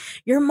going.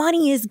 Your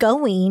money is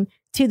going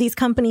to these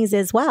companies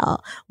as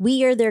well.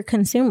 We are their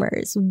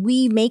consumers.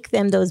 We make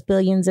them those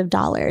billions of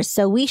dollars.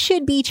 So we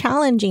should be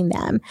challenging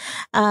them.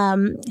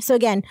 So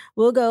again,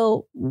 we'll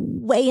go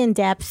way in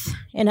depth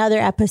in other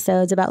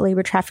episodes about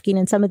labor trafficking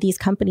in some of these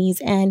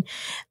companies. And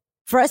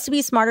for us to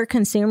be smarter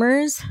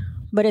consumers,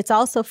 but it's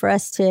also for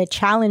us to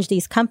challenge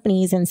these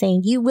companies and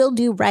saying, you will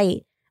do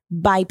right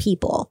by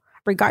people,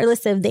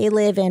 regardless if they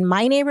live in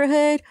my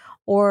neighborhood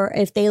or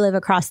if they live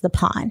across the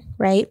pond,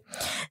 right?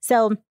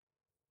 So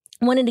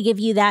I wanted to give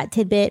you that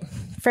tidbit.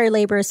 Fair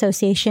Labor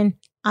Association,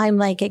 I'm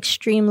like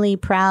extremely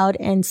proud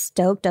and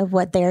stoked of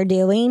what they're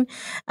doing,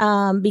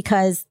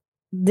 because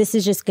this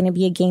is just going to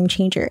be a game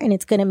changer, and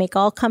it's going to make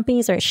all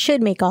companies, or it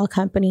should make all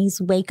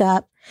companies, wake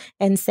up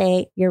and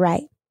say, you're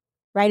right.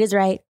 Right is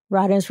right.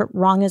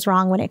 Wrong is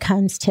wrong when it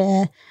comes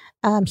to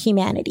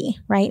humanity,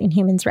 right? And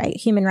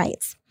human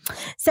rights.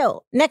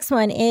 So next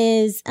one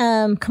is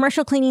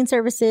commercial cleaning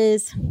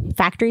services,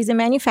 factories and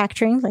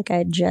manufacturing, like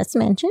I just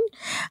mentioned.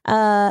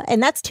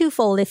 And that's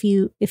twofold if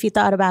you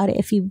thought about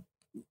it.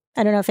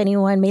 I don't know if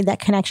anyone made that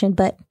connection,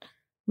 but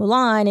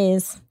Mulan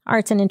is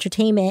arts and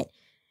entertainment,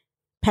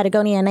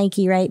 Patagonia and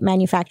Nike, right?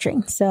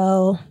 Manufacturing.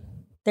 So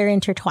they're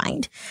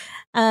intertwined.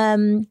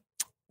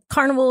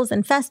 Carnivals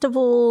and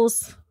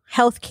festivals,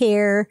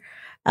 healthcare,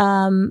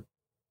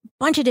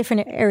 bunch of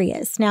different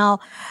areas. Now,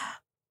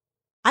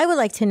 I would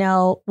like to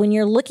know, when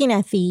you're looking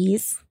at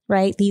these,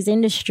 right, these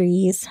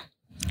industries,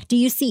 do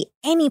you see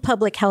any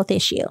public health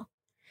issue?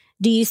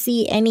 Do you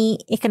see any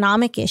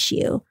economic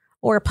issue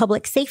or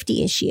public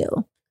safety issue?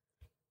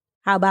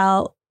 How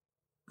about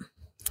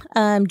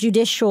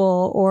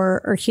judicial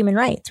or human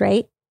rights,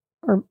 right?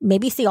 Or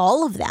maybe see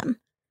all of them.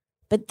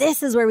 But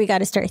this is where we got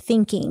to start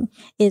thinking,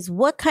 is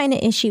what kind of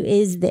issue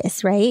is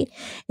this, right?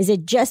 Is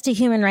it just a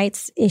human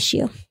rights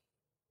issue?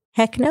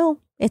 Heck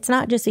no, it's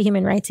not just a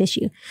human rights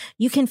issue.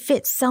 You can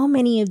fit so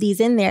many of these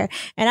in there.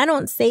 And I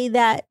don't say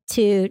that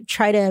to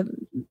try to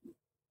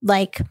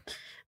like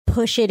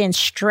push it and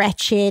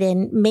stretch it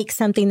and make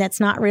something that's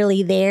not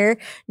really there.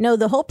 No,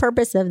 the whole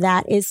purpose of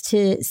that is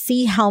to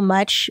see how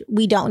much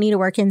we don't need to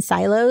work in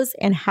silos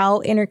and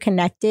how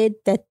interconnected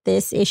that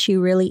this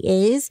issue really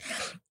is,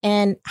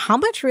 and how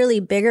much really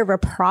bigger of a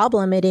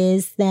problem it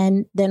is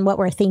than what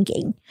we're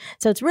thinking.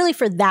 So it's really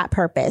for that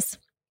purpose.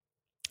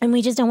 And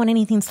we just don't want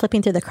anything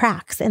slipping through the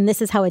cracks. And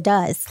this is how it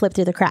does slip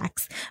through the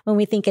cracks. When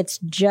we think it's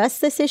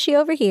just this issue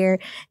over here,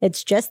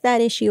 it's just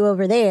that issue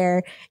over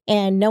there,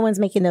 and no one's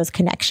making those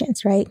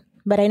connections, right?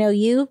 But I know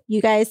you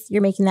guys,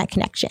 you're making that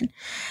connection.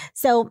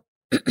 So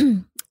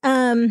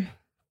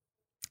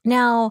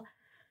now,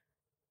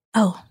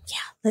 oh yeah,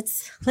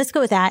 let's go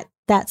with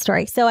that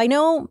story. So I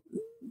know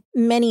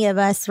many of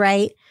us,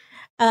 right?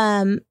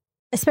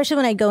 Especially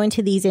when I go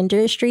into these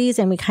industries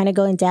and we kind of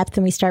go in depth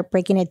and we start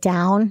breaking it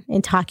down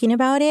and talking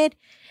about it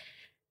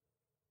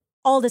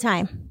all the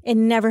time. It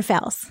never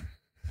fails.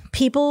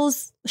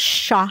 People's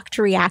shocked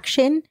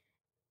reaction,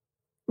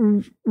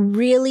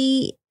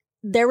 really,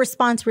 their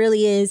response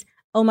really is,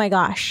 oh my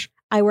gosh,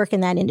 I work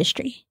in that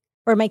industry,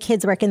 or my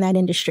kids work in that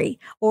industry,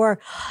 or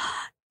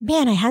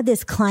man, I had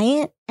this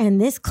client, and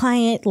this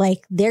client,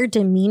 like their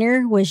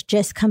demeanor was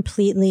just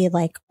completely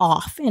like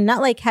off, and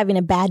not like having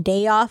a bad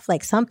day off,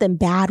 like something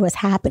bad was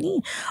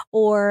happening,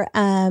 or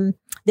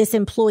this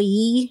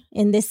employee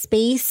in this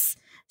space,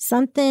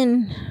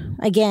 something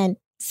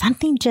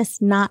just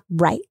not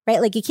right?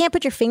 Like you can't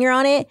put your finger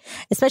on it,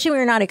 especially when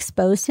you're not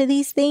exposed to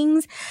these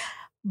things,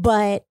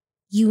 but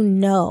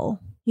you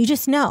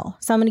just know.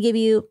 So I'm going to give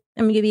you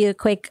a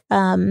quick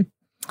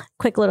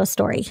little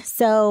story.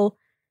 So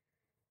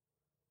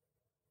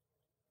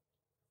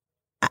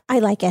I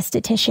like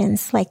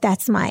estheticians. Like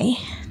that's my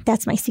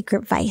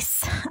secret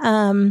vice.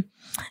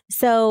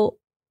 So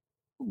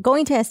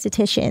going to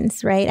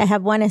estheticians, right? I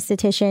have one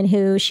esthetician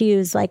who she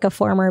was like a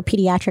former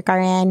pediatric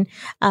RN.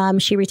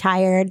 She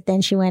retired,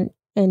 then she went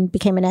and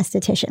became an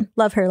esthetician.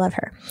 Love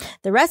her.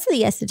 The rest of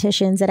the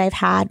estheticians that I've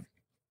had,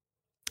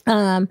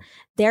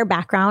 their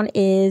background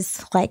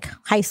is like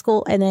high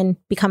school and then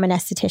become an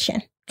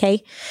esthetician.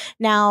 Okay.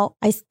 Now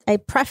I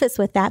preface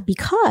with that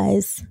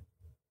because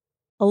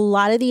a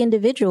lot of the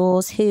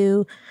individuals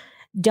who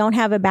don't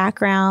have a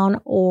background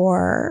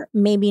or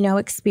maybe no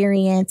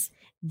experience,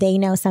 they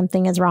know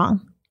something is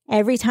wrong.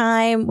 Every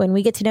time when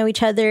we get to know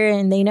each other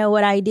and they know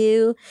what I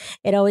do,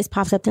 it always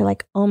pops up. They're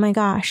like, oh my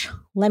gosh,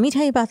 let me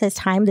tell you about this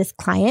time, this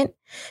client.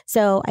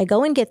 So I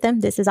go and get them.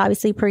 This is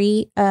obviously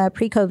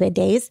pre-COVID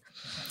days.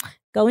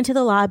 Go into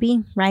the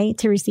lobby, right,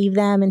 to receive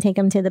them and take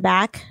them to the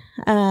back.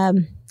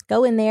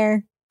 Go in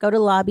there, go to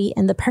the lobby,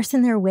 and the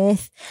person they're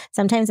with,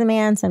 sometimes a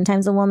man,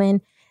 sometimes a woman,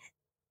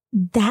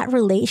 that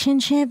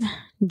relationship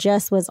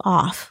just was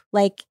off.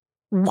 Like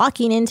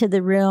walking into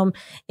the room,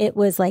 it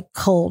was like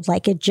cold,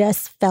 like it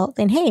just felt,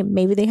 and hey,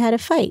 maybe they had a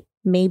fight.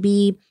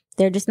 Maybe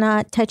they're just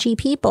not touchy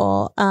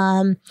people,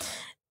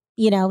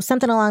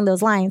 something along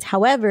those lines.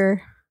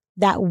 However,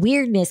 that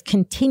weirdness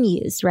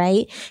continues,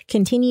 right?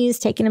 Continues,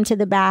 taking them to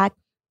the back.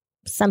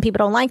 Some people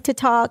don't like to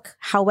talk.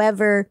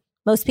 However,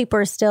 most people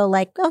are still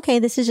like, okay,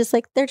 this is just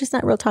like, they're just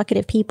not real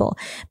talkative people.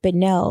 But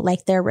no,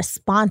 like their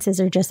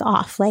responses are just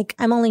off. Like,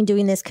 I'm only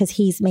doing this because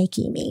he's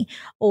making me.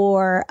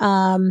 Or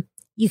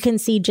you can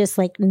see just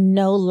like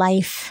no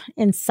life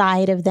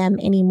inside of them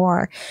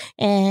anymore.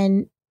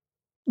 And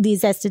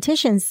these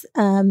estheticians,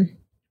 and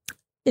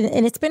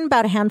it's been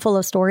about a handful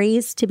of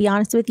stories, to be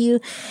honest with you.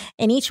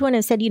 And each one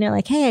has said,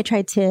 like, hey, I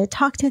tried to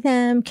talk to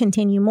them,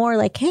 continue more,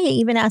 like, hey,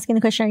 even asking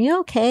the question, are you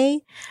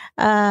okay?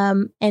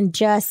 And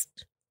just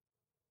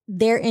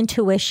their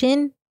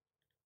intuition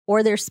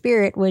or their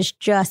spirit was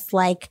just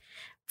like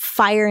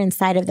fire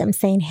inside of them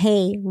saying,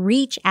 hey,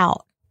 reach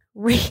out,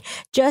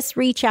 just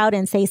reach out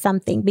and say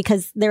something,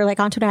 because they're like,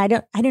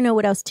 Antoinette, I don't know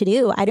what else to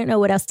do. I don't know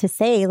what else to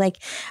say. Like,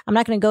 I'm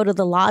not going to go to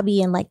the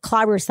lobby and like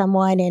clobber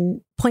someone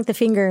and point the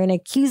finger and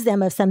accuse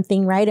them of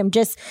something, right?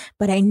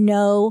 But I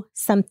know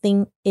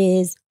something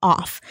is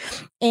off.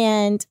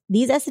 And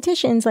these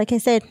estheticians, like I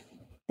said,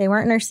 they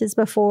weren't nurses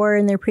before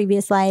in their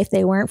previous life.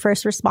 They weren't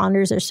first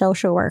responders or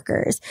social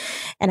workers.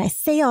 And I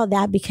say all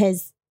that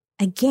because,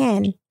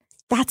 again,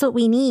 that's what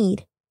we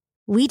need.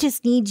 We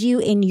just need you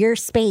in your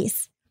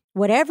space.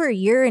 Whatever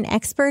you're an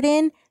expert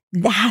in,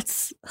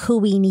 that's who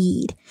we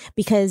need,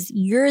 because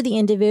you're the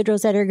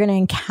individuals that are going to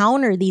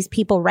encounter these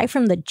people right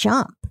from the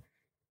jump.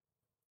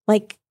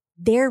 Like,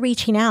 they're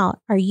reaching out.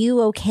 Are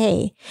you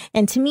okay?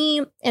 And to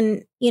me,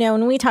 and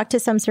when we talk to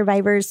some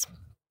survivors,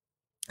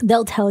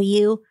 they'll tell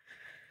you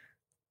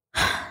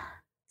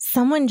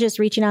someone just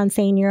reaching out and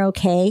saying you're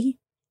okay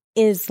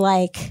is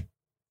like,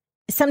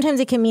 sometimes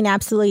it can mean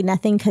absolutely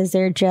nothing because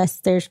they're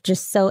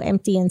just so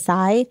empty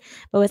inside.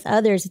 But with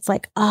others, it's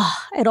like,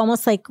 it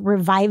almost like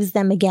revives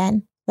them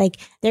again. Like,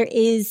 there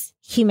is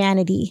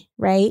humanity,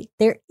 right?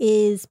 There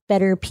is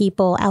better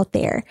people out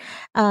there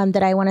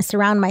that I want to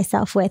surround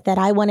myself with, that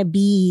I want to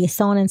be,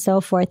 so on and so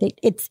forth.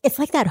 It's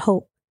like that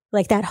hope.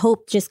 Like, that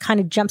hope just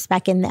kind of jumps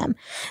back in them.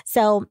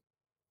 So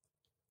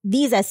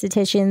these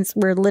estheticians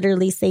were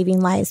literally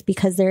saving lives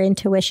because their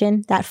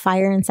intuition, that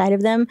fire inside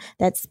of them,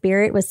 that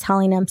spirit was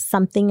telling them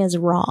something is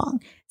wrong.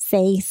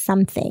 Say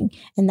something.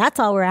 And that's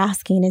all we're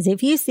asking is,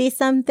 if you see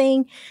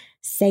something,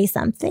 say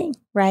something,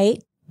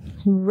 right?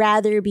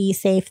 Rather be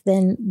safe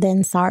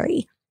than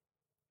sorry.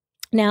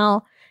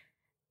 Now,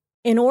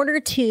 in order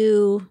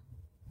to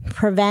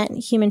prevent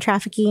human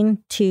trafficking,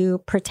 to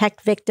protect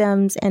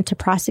victims, and to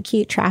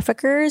prosecute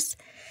traffickers,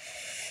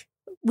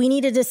 we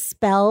need to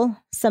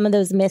dispel some of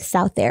those myths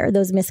out there,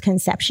 those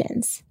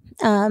misconceptions.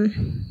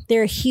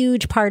 They're a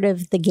huge part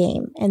of the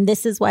game. And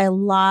this is why a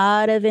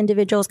lot of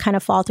individuals kind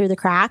of fall through the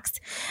cracks,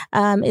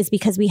 is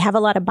because we have a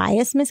lot of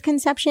bias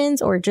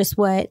misconceptions, or just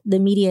what the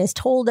media has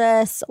told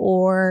us,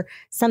 or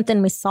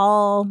something we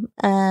saw.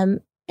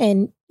 And,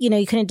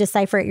 you couldn't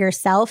decipher it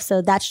yourself.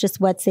 So that's just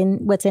what's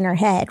in our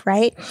head,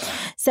 right?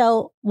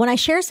 So when I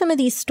share some of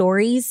these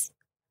stories,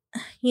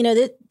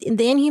 the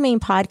Inhumane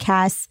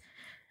podcast,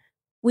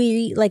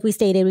 like we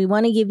stated, we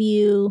want to give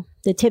you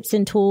the tips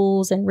and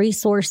tools and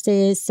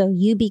resources so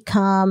you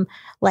become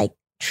like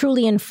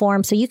truly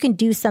informed, so you can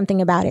do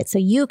something about it, so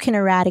you can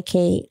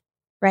eradicate,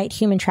 right,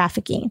 human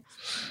trafficking.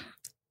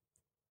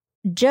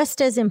 Just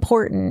as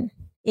important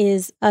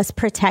is us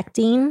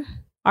protecting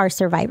our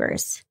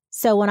survivors.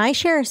 So when I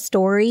share a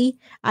story,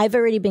 I've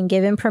already been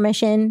given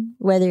permission,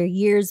 whether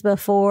years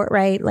before,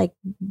 right? Like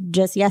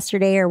just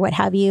yesterday or what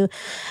have you.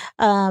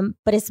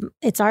 But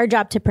it's our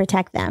job to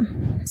protect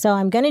them. So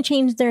I'm going to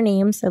change their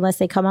names unless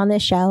they come on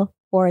this show,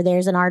 or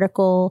there's an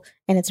article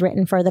and it's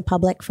written for the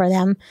public for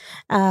them.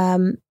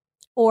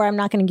 Or I'm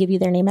not going to give you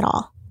their name at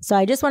all. So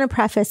I just want to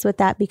preface with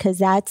that, because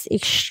that's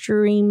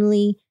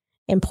extremely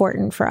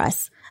important for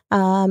us.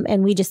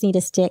 And we just need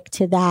to stick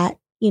to that,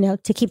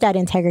 to keep that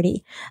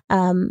integrity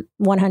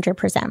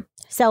 100%.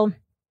 So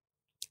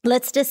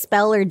let's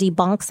dispel or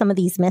debunk some of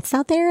these myths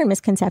out there and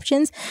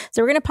misconceptions.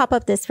 So we're going to pop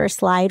up this first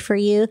slide for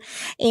you.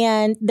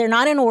 And they're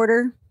not in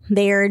order.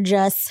 They're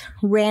just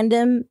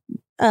random.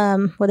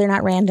 Well, they're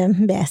not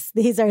random myths.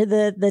 These are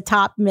the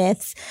top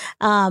myths,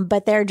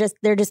 but they're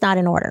just not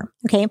in order.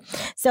 Okay.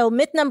 So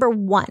myth number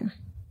 1.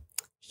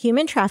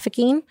 Human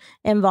trafficking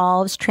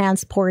involves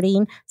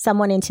transporting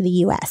someone into the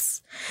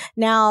U.S.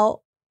 Now,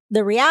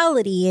 the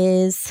reality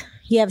is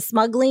you have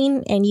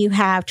smuggling and you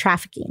have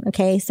trafficking.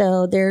 Okay.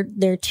 So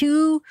they're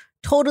two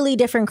totally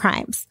different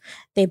crimes.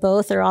 They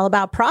both are all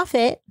about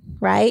profit,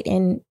 right?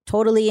 And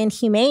totally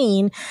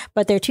inhumane,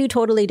 but they're two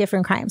totally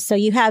different crimes. So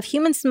you have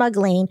human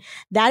smuggling.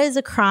 That is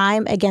a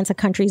crime against a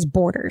country's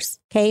borders.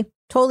 Okay.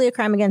 Totally a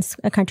crime against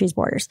a country's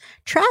borders.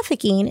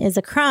 Trafficking is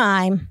a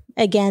crime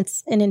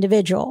against an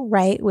individual,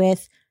 right?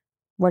 With,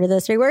 what are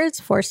those 3 words?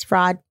 Force,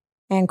 fraud,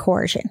 and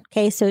coercion.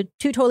 Okay. So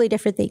 2 totally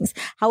different things.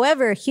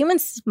 However, human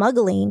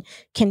smuggling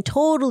can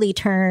totally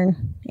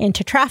turn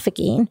into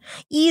trafficking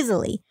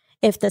easily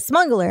if the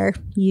smuggler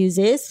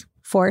uses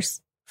force,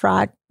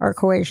 fraud, or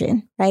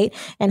coercion, right?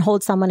 And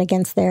holds someone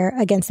against their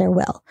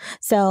will.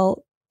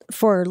 So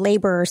for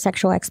labor or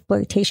sexual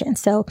exploitation.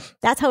 So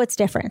that's how it's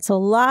different. So a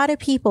lot of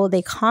people,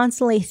 they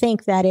constantly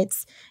think that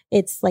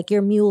it's like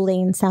you're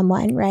muling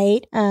someone,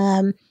 right?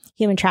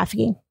 Human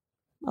trafficking.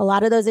 A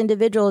lot of those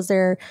individuals,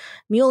 they're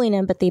muling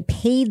them, but they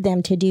paid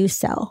them to do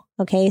so.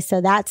 Okay.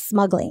 So that's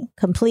smuggling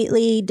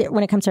completely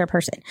when it comes to a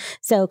person.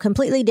 So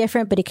completely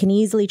different, but it can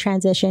easily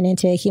transition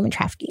into human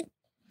trafficking.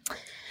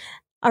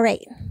 All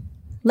right.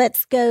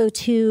 Let's go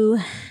to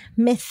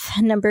myth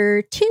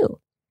number 2.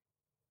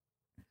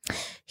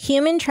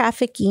 Human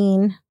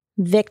trafficking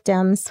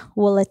victims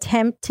will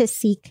attempt to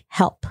seek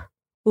help.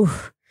 Ooh,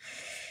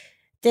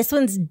 this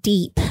one's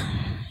deep.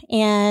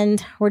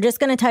 And we're just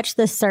going to touch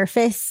the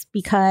surface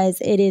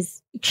because it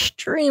is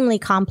extremely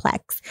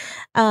complex.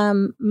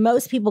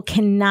 Most people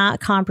cannot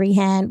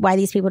comprehend why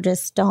these people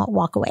just don't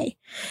walk away.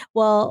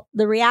 Well,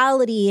 the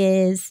reality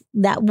is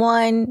that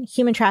one,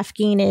 human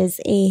trafficking is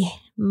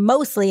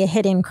mostly a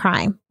hidden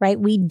crime, right?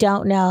 We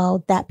don't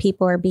know that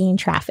people are being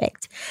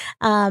trafficked.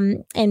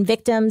 And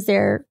victims,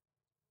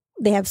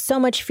 they have so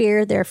much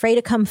fear. They're afraid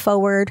to come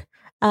forward.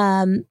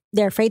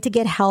 They're afraid to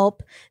get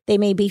help. They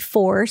may be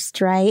forced,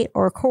 right,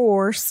 or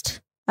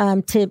coerced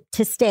to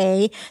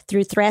stay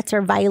through threats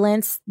or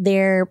violence.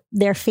 Their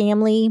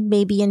family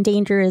may be in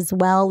danger as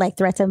well, like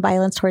threats and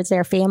violence towards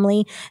their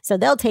family. So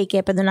they'll take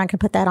it, but they're not going to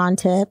put that on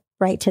to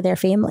their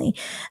family.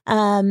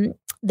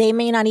 They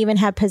may not even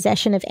have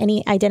possession of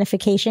any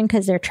identification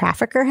because their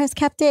trafficker has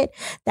kept it.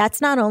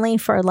 That's not only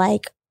for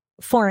like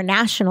foreign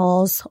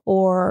nationals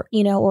or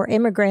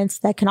immigrants,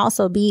 that can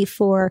also be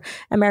for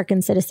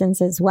American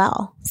citizens as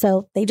well.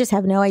 So they just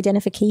have no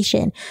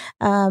identification.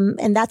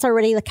 And that's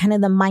already the kind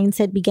of the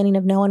mindset beginning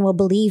of no one will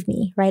believe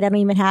me, right? I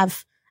don't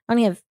have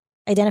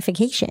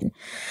identification.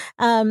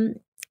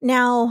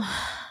 Now,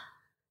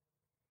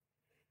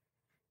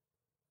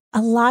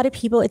 a lot of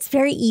people, it's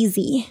very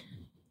easy.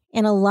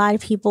 And a lot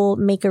of people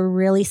make a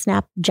really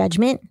snap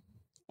judgment.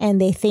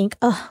 And they think,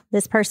 oh,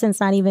 this person's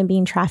not even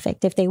being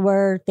trafficked. If they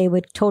were, they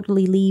would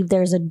totally leave.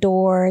 There's a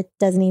door. It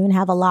doesn't even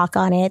have a lock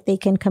on it. They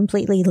can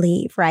completely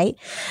leave, right?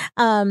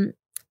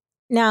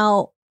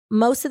 Now,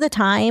 most of the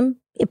time,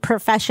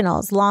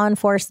 professionals, law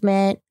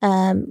enforcement,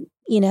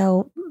 the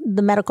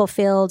medical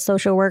field,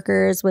 social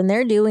workers, when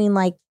they're doing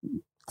like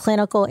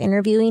clinical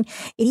interviewing,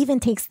 it even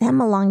takes them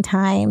a long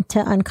time to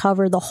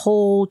uncover the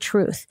whole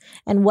truth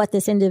and what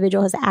this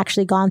individual has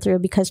actually gone through,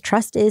 because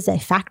trust is a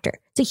factor.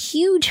 It's a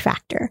huge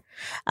factor.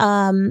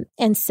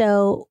 And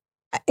so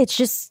it's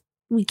just,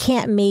 we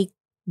can't make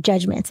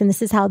judgments. And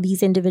this is how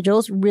these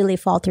individuals really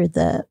fall through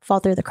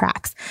the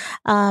cracks.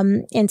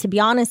 And to be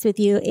honest with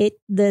you,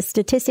 the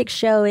statistics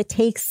show it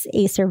takes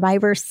a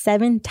survivor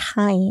 7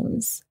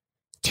 times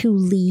to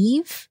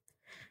leave,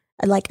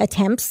 like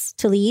attempts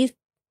to leave,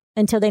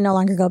 until they no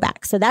longer go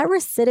back. So that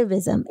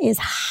recidivism is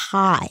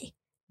high.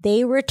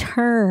 They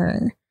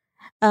return.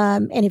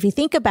 And if you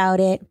think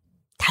about it,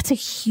 that's a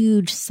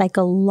huge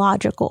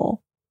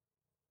psychological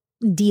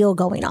deal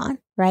going on,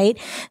 right?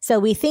 So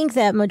we think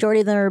that majority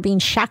of them are being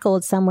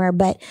shackled somewhere,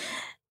 but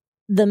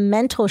the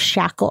mental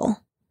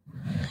shackle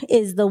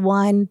is the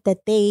one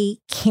that they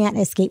can't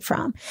escape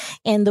from.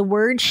 And the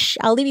word,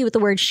 I'll leave you with the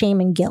word shame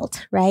and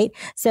guilt, right?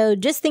 So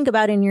just think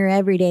about in your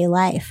everyday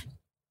life.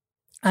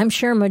 I'm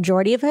sure a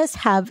majority of us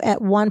have at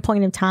one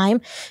point in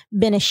time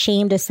been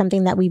ashamed of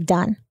something that we've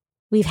done.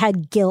 We've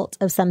had guilt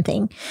of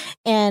something.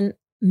 And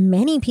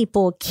many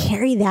people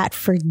carry that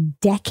for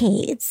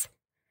decades.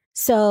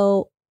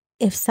 So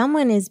if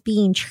someone is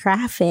being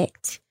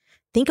trafficked,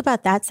 think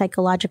about that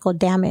psychological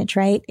damage,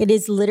 right? It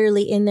is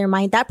literally in their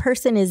mind. That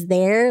person is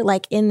there,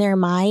 like in their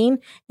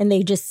mind, and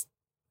they just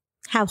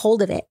have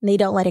hold of it and they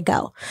don't let it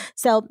go.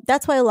 So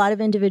that's why a lot of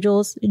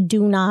individuals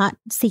do not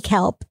seek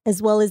help,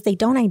 as well as they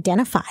don't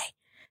identify.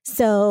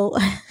 So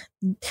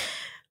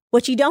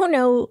what you don't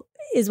know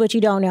is what you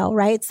don't know,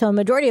 right? So a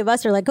majority of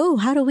us are like, oh,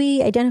 how do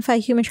we identify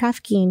human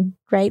trafficking,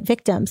 right?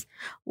 Victims.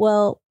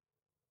 Well,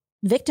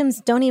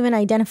 victims don't even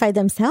identify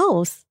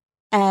themselves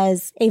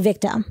as a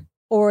victim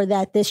or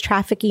that this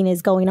trafficking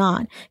is going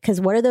on.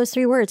 Because what are those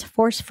 3 words?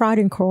 Force, fraud,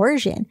 and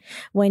coercion.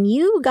 When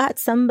you got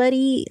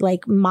somebody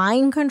like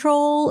mind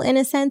control in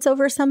a sense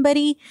over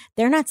somebody,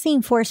 they're not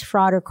seeing force,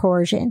 fraud, or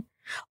coercion.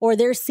 Or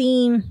they're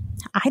seeing,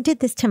 I did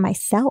this to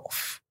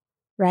myself.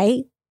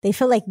 Right? They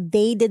feel like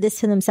they did this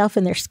to themselves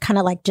and they're kind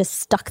of like just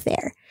stuck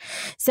there.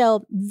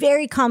 So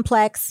very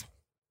complex.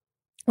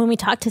 When we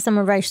talk to some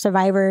of our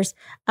survivors,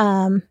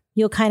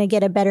 you'll kind of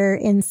get a better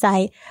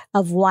insight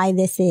of why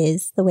this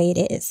is the way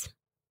it is.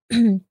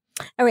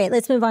 All right,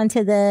 let's move on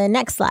to the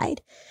next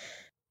slide.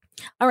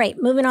 All right,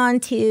 moving on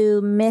to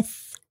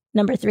myth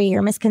number 3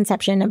 or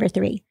misconception number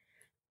 3.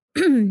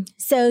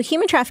 So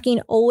human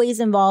trafficking always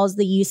involves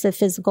the use of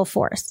physical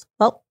force.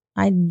 Well,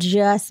 I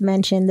just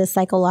mentioned the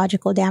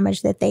psychological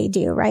damage that they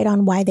do, right,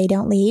 on why they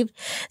don't leave.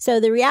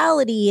 So the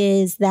reality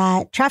is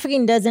that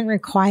trafficking doesn't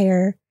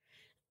require,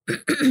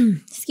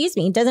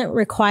 doesn't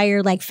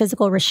require like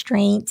physical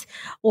restraint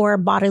or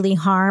bodily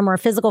harm or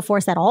physical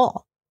force at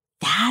all.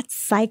 That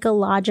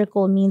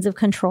psychological means of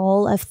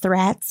control of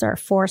threats or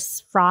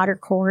force, fraud, or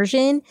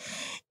coercion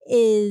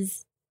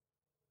is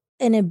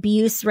an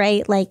abuse,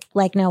 right?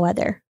 Like no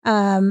other.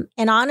 And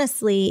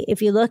honestly,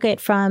 if you look at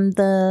from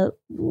the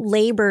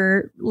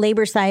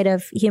labor side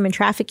of human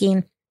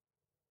trafficking,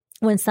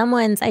 when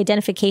someone's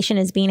identification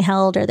is being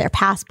held or their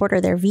passport or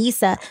their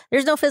visa,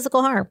 there's no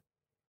physical harm.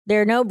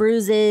 There are no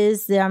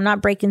bruises. I'm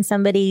not breaking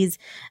somebody's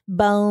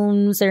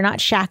bones. They're not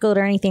shackled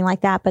or anything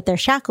like that, but they're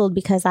shackled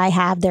because I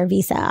have their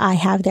visa. I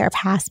have their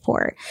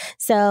passport.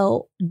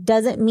 So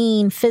doesn't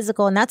mean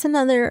physical. And that's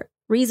another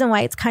reason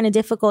why it's kind of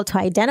difficult to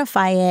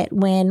identify it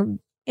when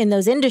in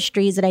those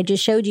industries that I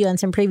just showed you on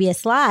some previous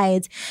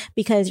slides,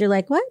 because you're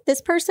like, what? This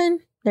person,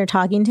 they're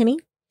talking to me.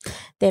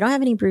 They don't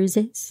have any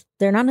bruises.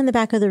 They're not in the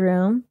back of the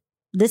room.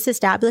 This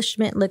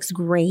establishment looks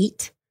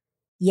great,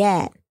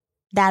 yet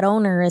that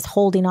owner is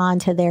holding on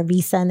to their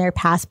visa and their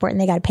passport, and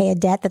they got to pay a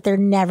debt that they're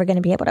never going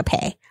to be able to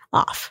pay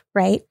off,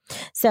 right?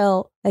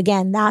 So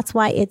again, that's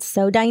why it's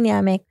so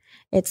dynamic,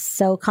 it's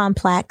so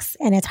complex,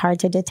 and it's hard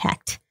to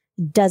detect.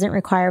 It doesn't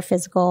require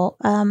physical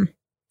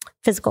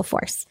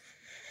force.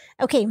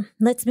 Okay,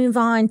 let's move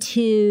on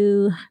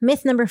to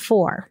myth number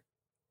 4.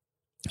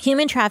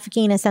 Human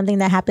trafficking is something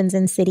that happens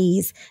in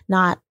cities,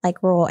 not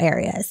like rural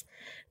areas.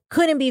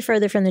 Couldn't be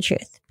further from the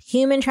truth.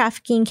 Human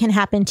trafficking can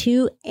happen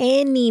to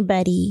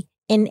anybody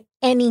in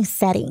any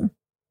setting.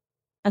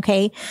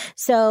 Okay.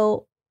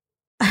 So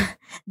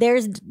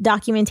there's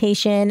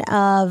documentation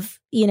of,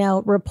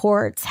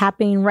 reports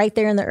happening right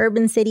there in the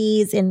urban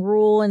cities, in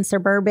rural and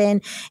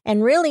suburban.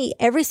 And really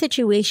every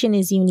situation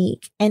is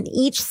unique, and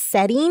each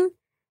setting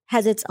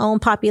has its own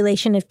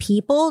population of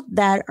people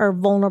that are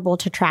vulnerable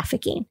to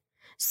trafficking.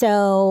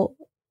 So,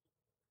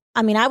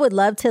 I mean, I would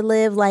love to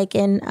live like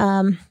in,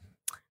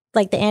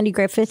 like the Andy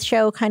Griffith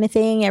Show kind of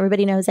thing.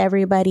 Everybody knows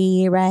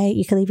everybody, right?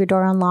 You can leave your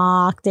door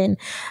unlocked, and,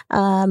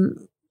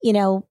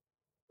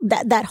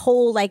 that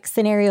whole like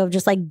scenario of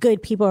just like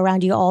good people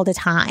around you all the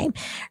time.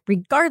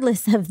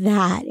 Regardless of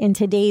that, in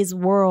today's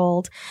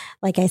world,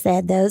 like I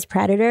said, those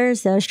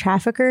predators, those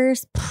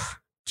traffickers,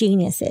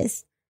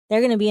 geniuses. They're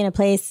going to be in a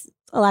place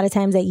a lot of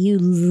times that you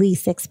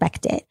least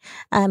expect it.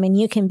 And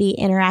you can be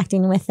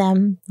interacting with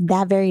them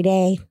that very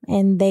day,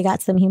 and they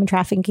got some human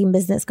trafficking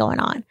business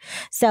going on.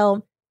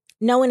 So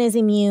no one is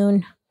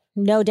immune.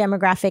 No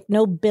demographic,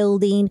 no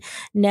building,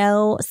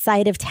 no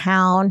side of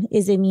town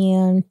is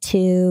immune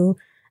to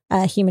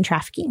human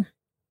trafficking.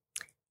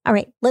 All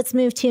right, let's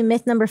move to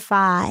myth number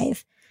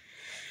 5.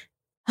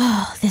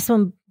 Oh, this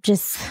one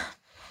just,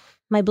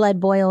 my blood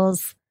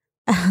boils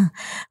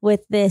with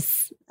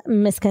this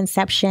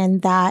misconception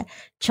that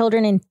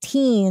children and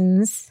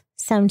teens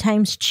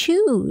sometimes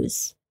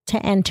choose to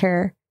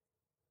enter,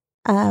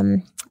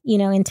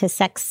 into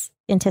sex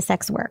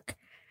work.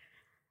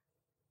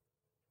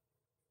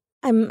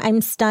 I'm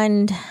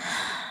stunned.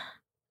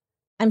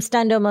 I'm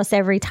stunned almost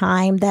every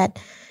time that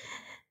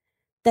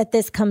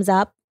this comes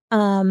up.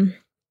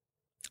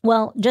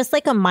 Well, just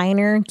like a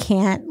minor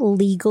can't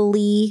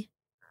legally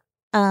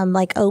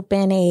like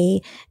open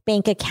a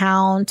bank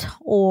account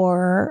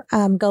or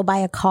go buy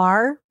a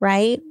car,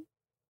 right?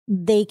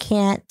 They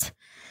can't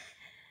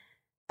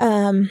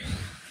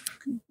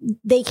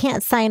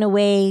sign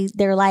away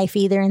their life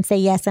either and say,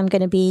 yes, I'm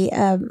going to be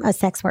a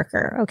sex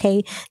worker.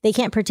 Okay. They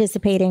can't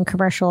participate in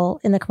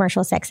the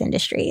commercial sex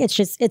industry.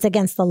 It's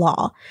against the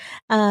law.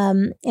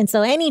 And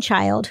so any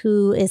child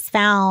who is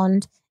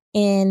found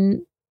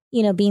in,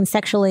 being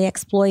sexually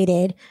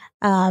exploited,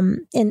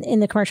 in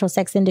the commercial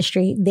sex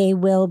industry, they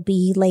will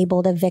be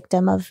labeled a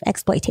victim of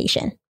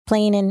exploitation,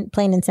 plain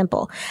and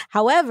simple.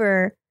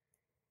 However,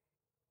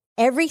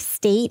 every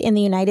state in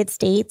the United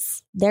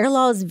States, their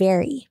laws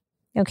vary.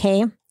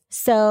 Okay.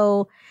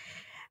 So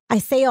I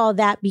say all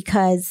that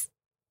because,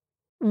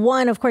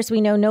 one, of course,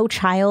 we know no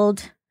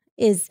child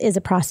is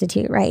a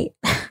prostitute, right?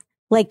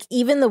 Like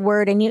even the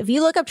word, and if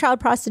you look up child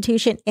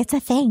prostitution, it's a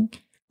thing.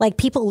 Like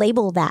people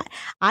label that.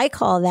 I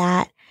call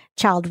that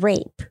child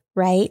rape,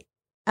 right?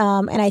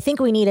 And I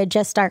think we need to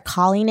just start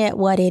calling it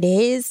what it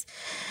is,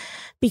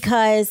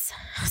 because,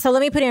 so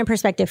let me put it in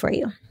perspective for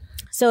you.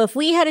 So if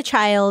we had a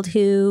child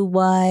who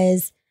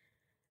was,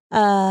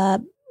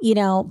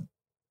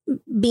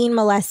 being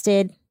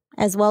molested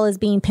as well as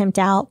being pimped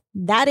out,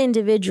 that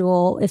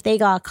individual, if they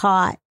got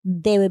caught,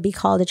 they would be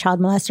called a child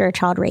molester or a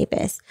child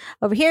rapist.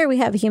 Over here, we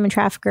have a human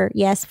trafficker.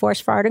 Yes, force,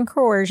 fraud, and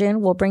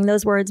coercion. We'll bring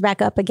those words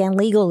back up again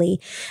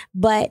legally.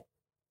 But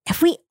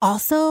if we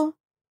also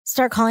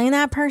start calling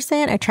that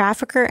person a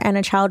trafficker and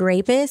a child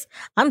rapist,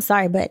 I'm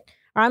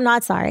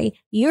not sorry.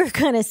 You're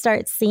going to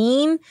start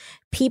seeing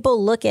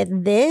people look at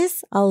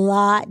this a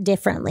lot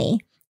differently.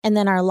 And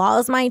then our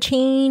laws might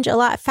change a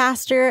lot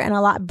faster and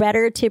a lot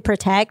better to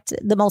protect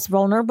the most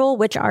vulnerable,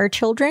 which are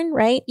children,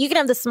 right? You can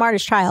have the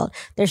smartest child.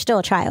 They're still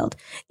a child,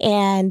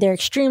 and they're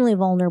extremely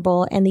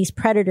vulnerable. And these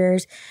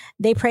predators,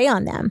 they prey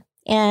on them.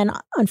 And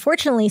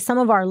unfortunately, some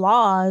of our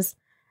laws,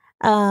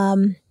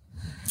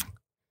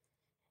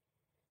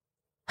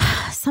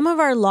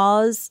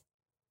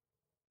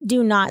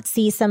 do not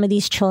see some of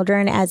these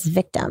children as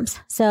victims.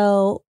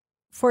 So,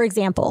 for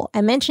example, I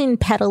mentioned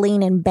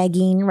peddling and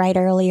begging right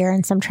earlier,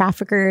 and some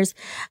traffickers,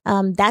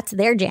 that's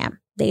their jam.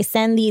 They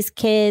send these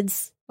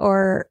kids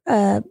or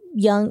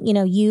young,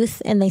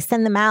 youth, and they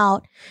send them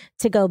out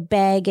to go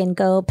beg and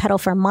go peddle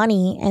for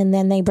money, and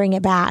then they bring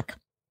it back.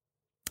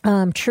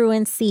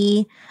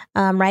 Truancy,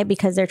 right?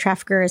 Because their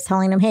trafficker is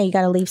telling them, hey, you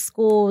got to leave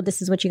school.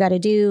 This is what you got to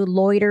do.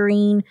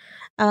 Loitering,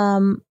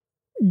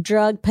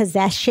 drug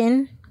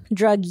possession,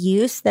 drug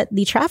use, that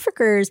the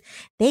traffickers,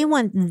 they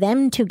want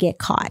them to get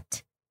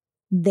caught.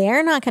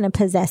 They're not going to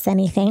possess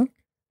anything.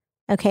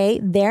 Okay.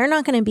 They're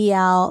not going to be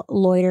out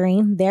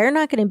loitering. They're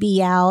not going to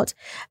be out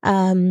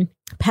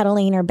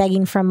peddling or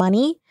begging for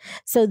money.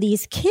 So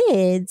these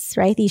kids,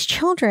 right, these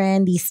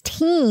children, these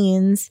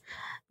teens,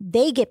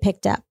 they get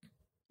picked up.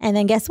 And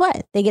then guess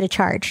what? They get a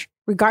charge.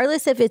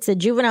 Regardless if it's a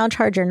juvenile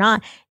charge or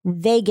not,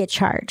 they get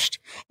charged.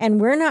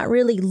 And we're not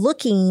really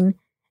looking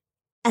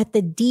at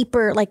the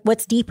deeper, like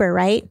what's deeper,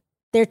 right?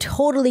 They're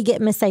totally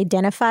get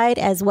misidentified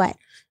as what?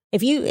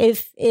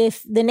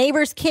 If the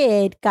neighbor's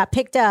kid got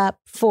picked up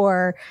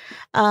for,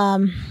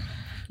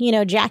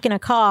 jacking a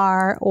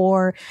car,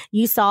 or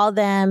you saw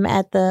them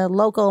at the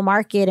local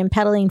market and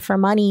peddling for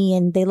money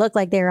and they looked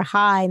like they were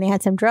high and they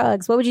had some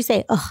drugs, what would you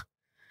say? Oh,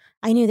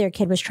 I knew their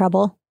kid was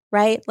trouble,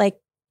 right? Like,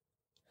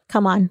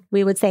 come on,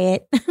 we would say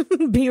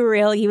it. Be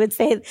real. You would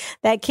say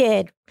that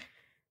kid,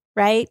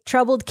 right?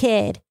 Troubled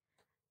kid.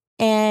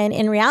 And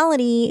in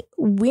reality,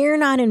 we're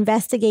not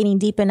investigating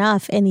deep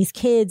enough in these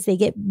kids. They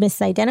get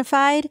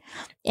misidentified.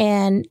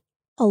 And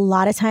a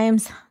lot of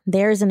times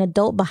there's an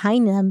adult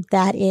behind them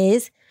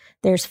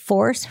there's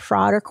force,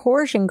 fraud, or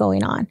coercion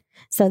going on.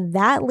 So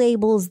that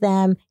labels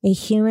them a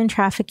human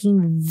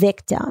trafficking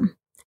victim,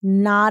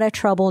 not a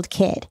troubled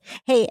kid.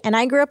 Hey, and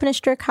I grew up in a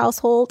strict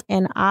household,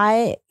 and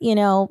my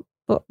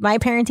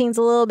parenting's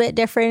a little bit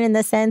different in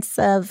the sense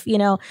of,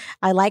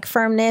 I like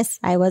firmness.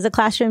 I was a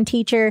classroom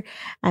teacher.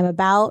 I'm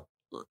about,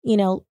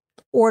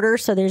 order.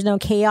 So there's no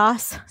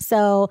chaos.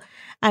 So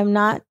I'm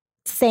not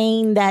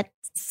saying that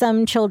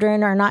some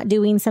children are not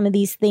doing some of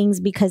these things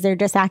because they're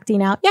just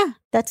acting out. Yeah,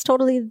 that's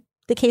totally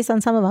the case on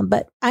some of them.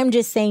 But I'm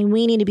just saying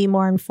we need to be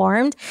more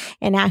informed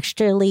and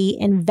actually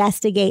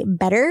investigate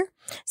better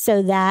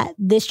so that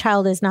this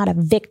child is not a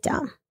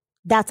victim.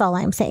 That's all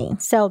I'm saying.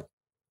 So,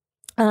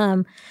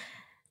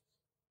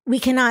 we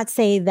cannot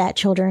say that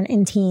children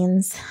and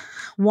teens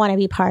want to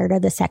be part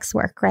of the sex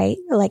work, right?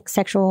 Like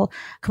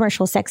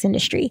commercial sex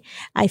industry.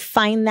 I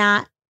find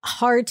that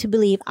hard to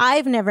believe.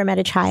 I've never met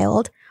a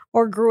child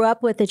or grew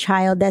up with a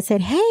child that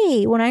said,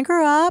 hey, when I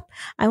grow up,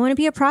 I want to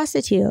be a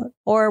prostitute.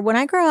 Or when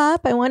I grow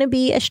up, I want to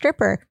be a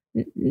stripper.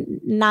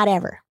 Not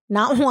ever.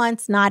 Not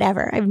once, not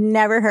ever. I've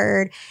never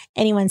heard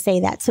anyone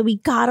say that. So we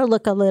got to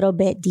look a little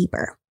bit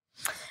deeper.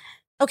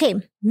 Okay,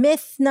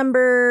 myth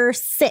number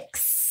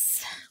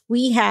 6.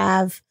 We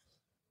have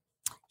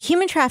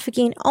human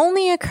trafficking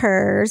only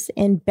occurs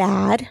in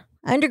bad,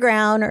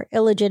 underground, or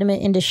illegitimate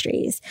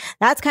industries.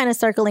 That's kind of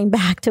circling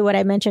back to what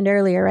I mentioned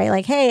earlier, right?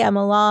 Like, hey, I'm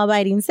a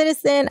law-abiding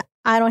citizen.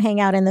 I don't hang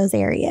out in those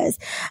areas.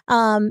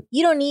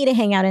 You don't need to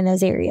hang out in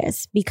those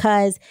areas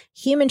because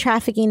human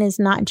trafficking is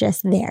not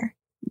just there.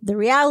 The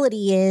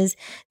reality is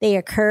they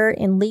occur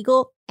in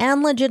legal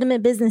and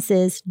legitimate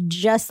businesses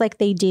just like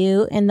they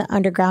do in the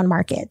underground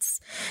markets.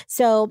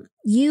 So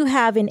you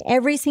have in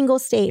every single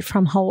state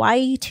from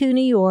Hawaii to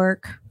New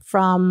York,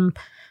 from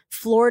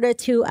Florida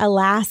to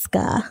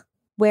Alaska,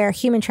 where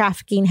human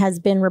trafficking has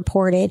been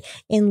reported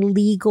in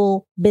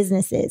legal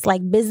businesses,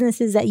 like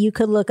businesses that you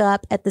could look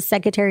up at the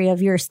secretary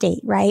of your state,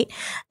 right?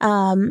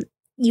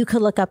 You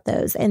could look up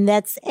those. And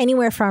that's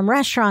anywhere from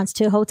restaurants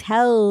to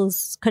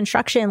hotels,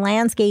 construction,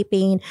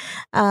 landscaping,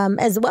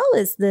 as well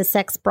as the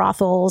sex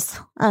brothels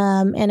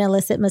and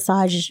illicit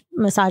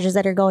massages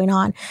that are going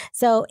on.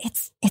 So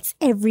it's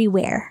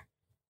everywhere.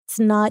 It's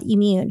not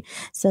immune.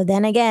 So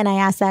then again, I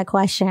ask that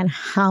question,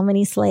 how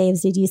many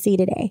slaves did you see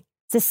today?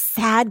 It's a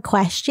sad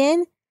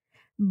question,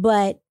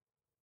 but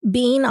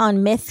being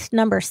on myth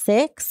number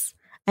 6,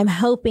 I'm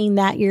hoping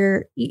that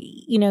your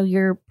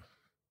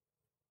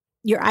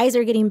eyes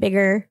are getting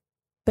bigger,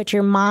 but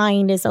your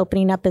mind is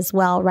opening up as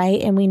well, right?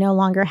 And we no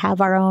longer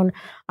have our own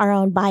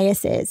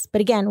biases.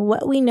 But again,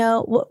 what we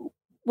know,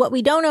 what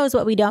we don't know is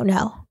what we don't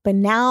know. But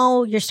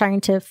now you're starting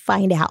to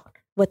find out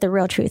what the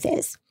real truth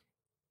is.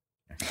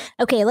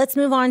 Okay, let's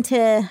move on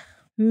to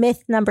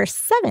myth number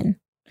 7.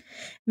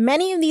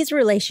 Many of these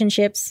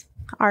relationships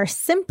are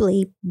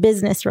simply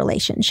business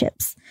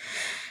relationships.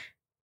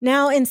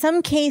 Now, in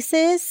some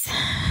cases,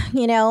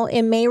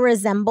 it may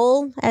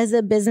resemble as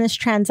a business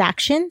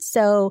transaction.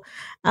 So,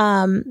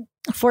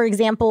 for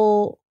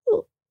example,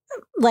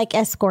 like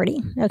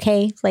escorting,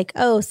 okay? Like,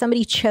 oh,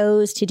 somebody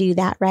chose to do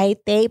that, right?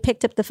 They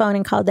picked up the phone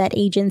and called that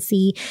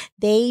agency.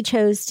 They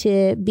chose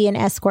to be an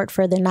escort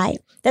for the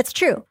night. That's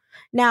true.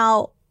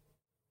 Now,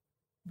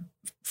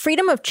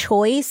 freedom of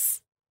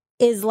choice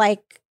is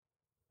like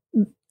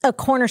a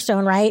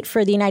cornerstone, right,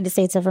 for the United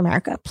States of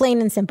America.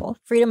 Plain and simple,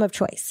 freedom of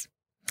choice.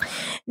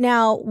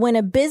 Now, when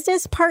a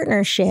business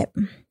partnership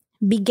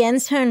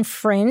begins to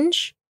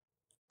infringe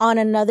on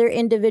another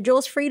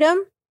individual's freedom,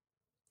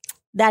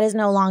 that is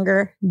no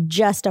longer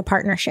just a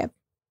partnership.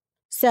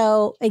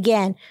 So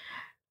again,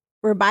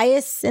 we're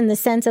biased in the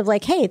sense of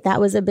like, hey, that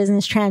was a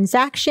business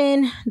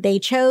transaction. They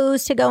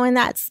chose to go in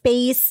that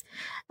space.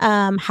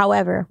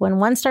 However, when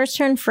one starts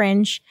to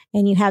infringe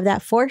and you have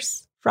that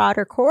force, fraud,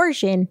 or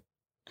coercion,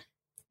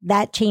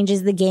 that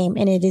changes the game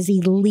and it is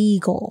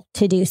illegal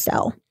to do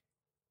so.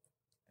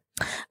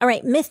 All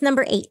right, myth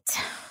number 8.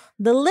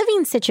 The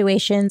living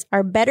situations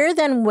are better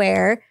than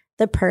where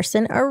the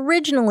person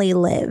originally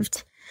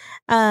lived.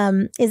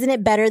 Isn't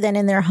it better than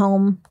in their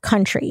home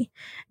country?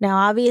 Now,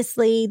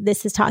 obviously,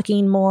 this is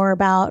talking more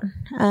about,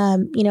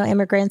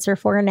 immigrants or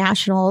foreign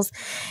nationals.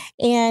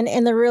 And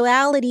the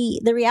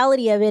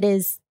reality of it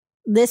is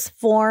this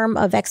form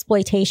of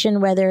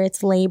exploitation, whether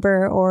it's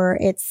labor or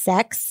it's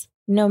sex,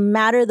 no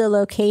matter the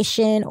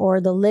location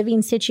or the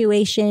living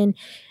situation,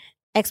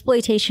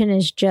 exploitation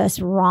is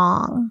just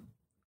wrong,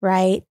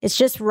 right? It's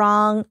just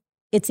wrong.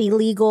 It's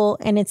illegal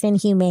and it's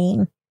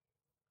inhumane.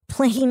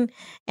 Plain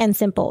and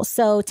simple.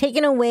 So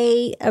taking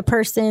away a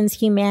person's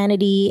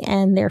humanity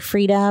and their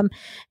freedom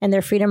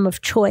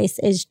of choice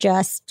is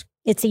just,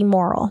 it's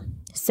immoral.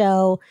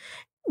 So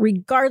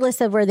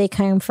regardless of where they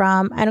came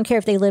from, I don't care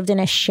if they lived in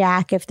a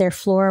shack, if their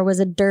floor was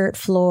a dirt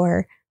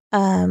floor,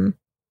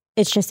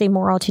 it's just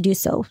immoral to do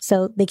so.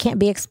 So they can't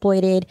be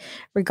exploited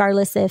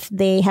regardless if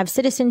they have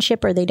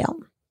citizenship or they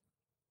don't.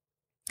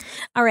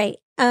 All right.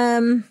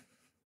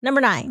 Number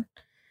 9.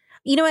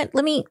 You know what?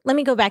 Let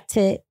me go back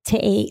to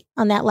 8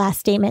 on that last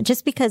statement,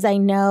 just because I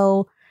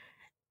know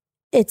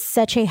it's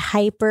such a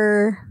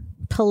hyper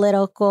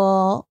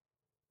political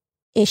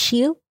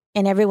issue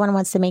and everyone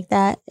wants to make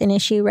that an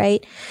issue,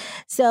 right?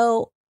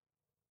 So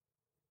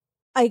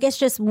I guess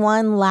just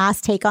one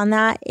last take on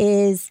that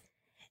is,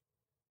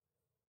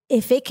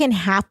 if it can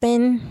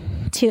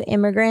happen to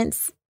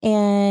immigrants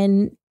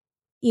and,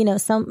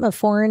 a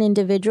foreign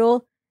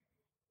individual,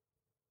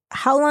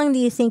 how long do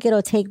you think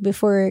it'll take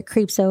before it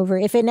creeps over?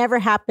 If it never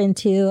happened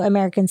to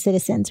American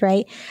citizens,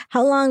 right?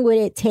 How long would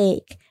it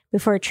take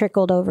before it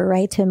trickled over,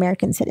 right, to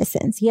American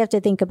citizens? You have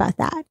to think about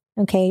that.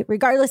 Okay.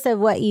 Regardless of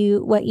what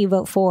you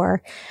vote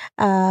for,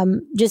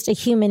 just a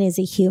human is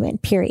a human,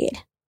 period.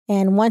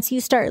 And once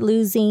you start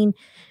losing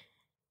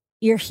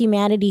your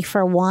humanity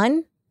for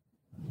one,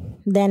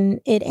 then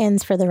it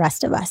ends for the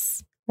rest of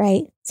us,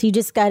 right? So you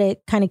just got to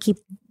kind of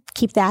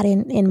keep that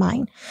in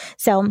mind.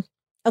 So,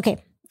 okay.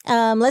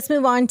 Let's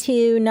move on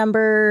to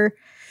number,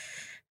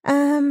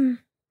 I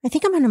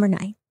think I'm on number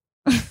 9.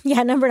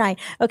 Yeah, number 9.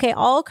 Okay.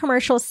 All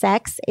commercial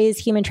sex is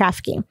human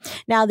trafficking.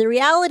 Now, the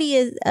reality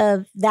is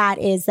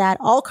that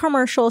all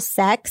commercial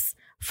sex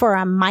for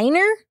a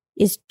minor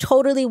is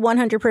totally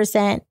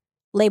 100%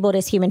 labeled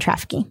as human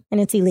trafficking, and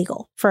it's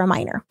illegal for a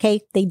minor. Okay.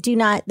 They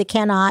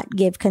cannot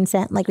give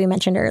consent, like we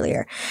mentioned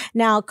earlier.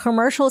 Now,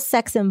 commercial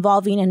sex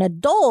involving an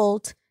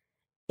adult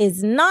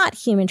is not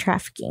human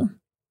trafficking.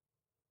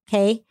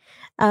 Okay.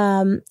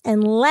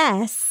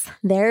 Unless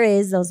there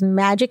is those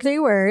magic 3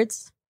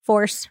 words,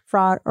 force,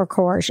 fraud, or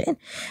coercion.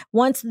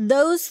 Once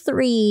those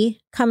 3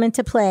 come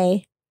into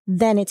play,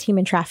 then it's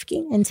human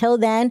trafficking. Until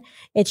then,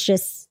 it's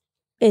just,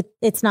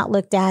 it's not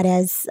looked at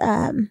as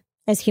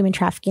human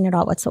trafficking at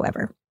all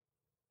whatsoever.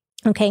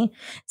 Okay.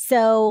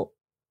 So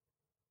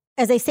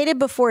as I stated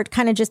before,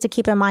 kind of just to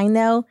keep in mind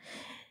though,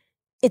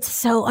 it's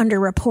so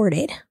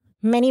underreported.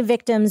 Many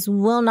victims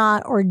will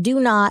not or do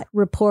not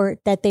report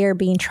that they are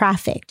being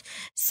trafficked.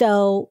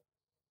 So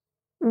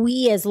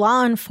we as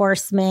law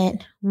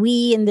enforcement,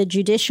 we in the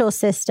judicial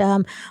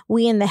system,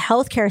 we in the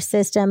healthcare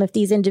system, if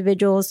these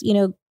individuals,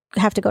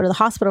 have to go to the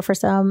hospital for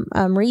some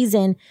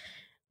reason,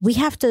 we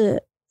have to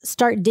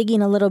start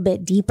digging a little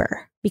bit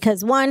deeper.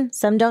 Because one,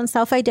 some don't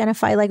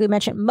self-identify, like we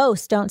mentioned,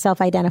 most don't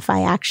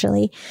self-identify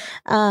actually,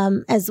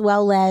 as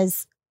well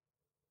as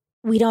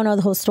we don't know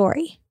the whole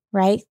story.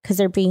 Right? Because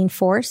they're being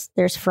forced,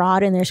 there's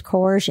fraud and there's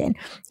coercion.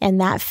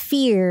 And that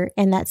fear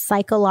and that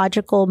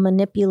psychological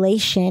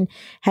manipulation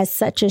has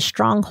such a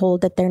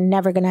stronghold that they're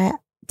never going to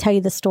tell you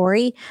the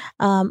story,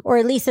 or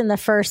at least in the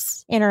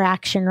first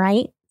interaction,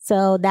 right?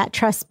 So that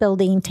trust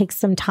building takes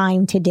some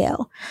time to do.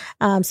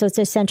 So it's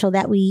essential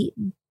that we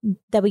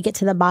get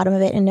to the bottom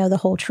of it and know the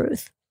whole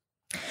truth.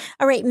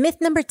 All right. Myth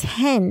number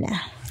 10,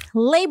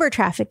 labor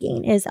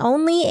trafficking is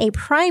only a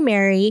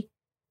primary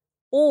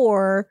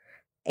or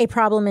a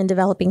problem in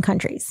developing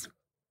countries.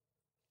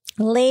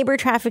 Labor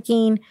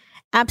trafficking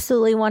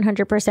absolutely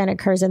 100%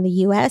 occurs in the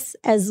U.S.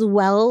 as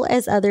well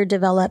as other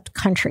developed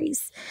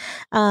countries.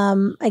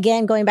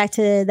 Again, going back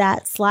to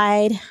that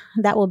slide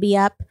that will be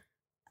up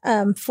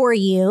for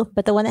you,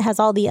 but the one that has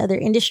all the other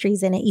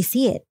industries in it, you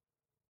see it.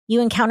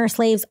 You encounter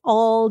slaves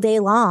all day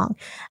long.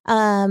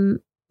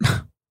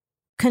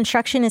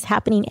 Construction is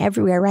happening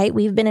everywhere, right?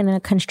 We've been in a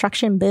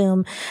construction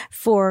boom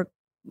for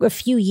a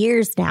few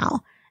years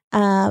now.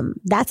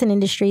 That's an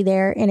industry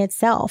there in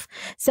itself.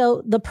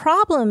 So the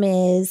problem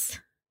is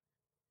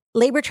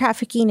labor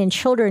trafficking in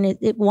children,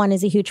 one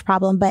is a huge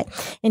problem. But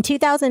in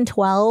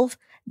 2012,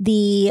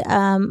 the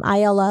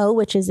ILO,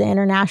 which is the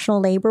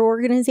International Labor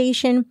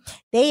Organization,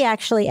 they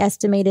actually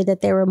estimated that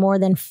there were more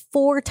than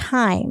 4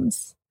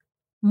 times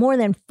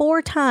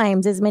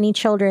as many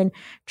children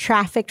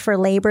trafficked for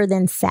labor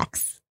than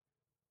sex.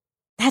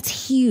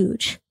 That's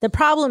huge. The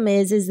problem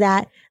is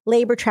that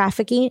labor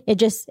trafficking,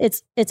 it's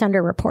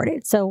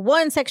underreported. So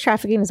one, sex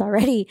trafficking is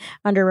already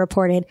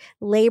underreported.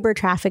 Labor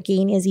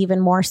trafficking is even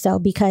more so,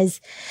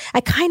 because I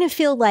kind of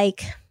feel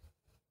like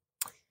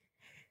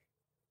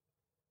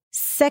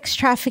sex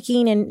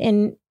trafficking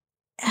and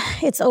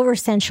it's over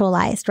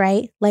sensualized,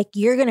 right? Like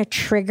you're going to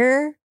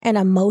trigger an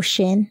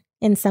emotion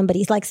in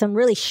somebody's, like some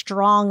really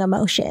strong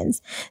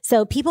emotions.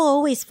 So people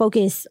always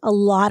focus a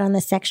lot on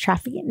the sex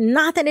trafficking.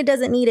 Not that it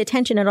doesn't need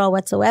attention at all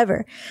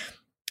whatsoever.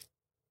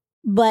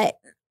 But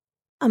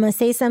I'm going to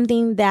say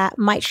something that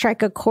might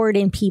strike a chord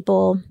in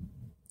people.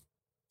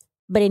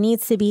 but it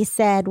needs to be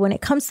said, when it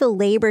comes to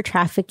labor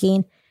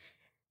trafficking,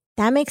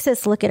 that makes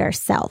us look at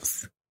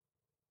ourselves,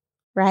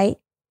 right?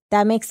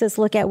 That makes us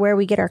look at where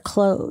we get our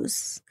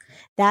clothes.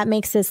 That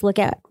makes us look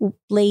at,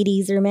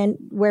 ladies or men,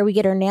 where we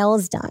get our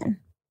nails done.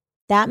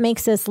 That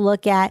makes us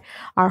look at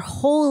our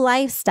whole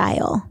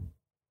lifestyle.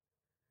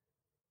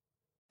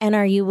 And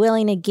are you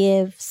willing to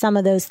give some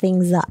of those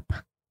things up?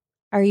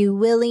 Are you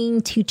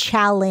willing to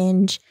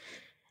challenge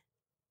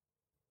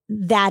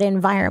that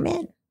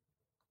environment?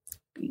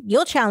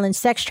 You'll challenge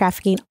sex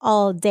trafficking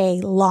all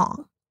day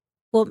long.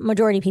 Well,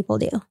 majority of people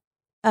do.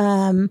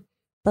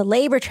 But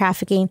labor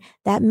trafficking,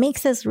 that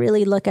makes us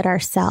really look at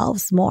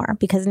ourselves more,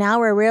 because now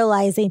we're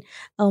realizing,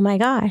 oh my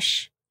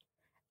gosh,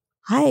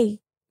 I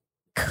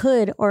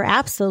could or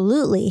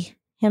absolutely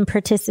am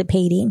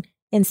participating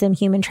in some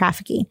human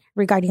trafficking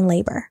regarding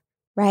labor,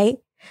 right?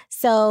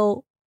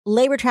 So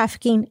labor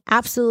trafficking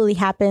absolutely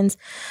happens.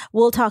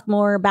 We'll talk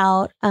more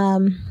about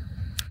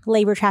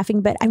labor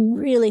trafficking, but I'm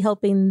really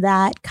hoping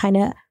that kind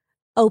of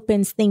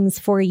opens things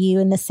for you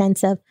in the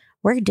sense of,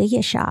 where do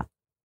you shop,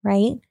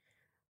 right?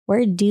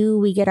 Where do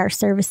we get our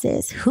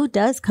services? Who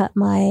does cut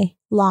my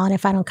lawn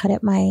if I don't cut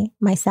it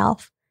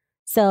myself?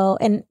 So,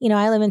 and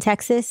I live in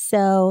Texas,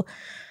 so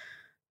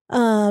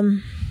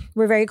we're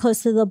very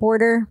close to the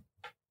border.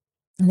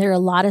 There are a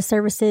lot of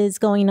services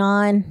going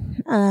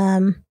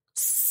on.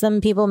 Some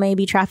people may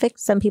be trafficked,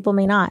 some people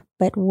may not.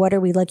 But what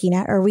are we looking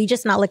at? Or are we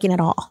just not looking at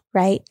all,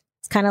 right?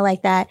 It's kind of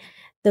like that.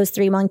 Those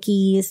three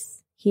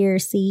monkeys, hear,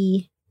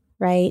 see,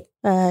 right?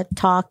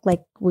 Talk,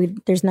 like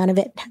there's none of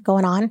it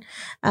going on.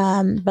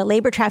 But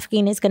labor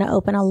trafficking is going to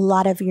open a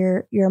lot of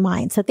your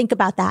mind. So think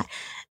about that.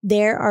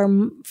 There are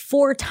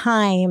 4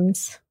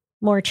 times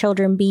more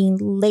children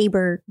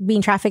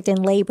being trafficked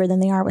in labor than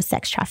there are with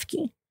sex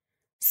trafficking.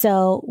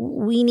 So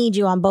we need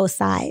you on both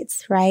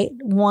sides, right?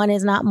 One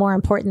is not more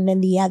important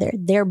than the other.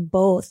 They're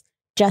both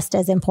just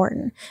as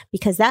important,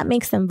 because that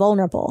makes them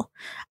vulnerable.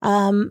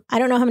 I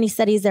don't know how many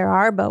studies there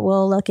are, but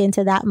we'll look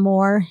into that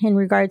more in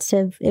regards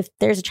to if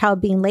there's a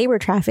child being labor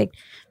trafficked,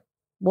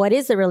 what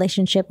is the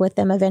relationship with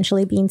them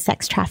eventually being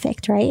sex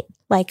trafficked, right?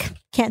 Like,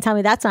 can't tell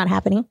me that's not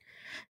happening.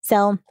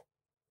 So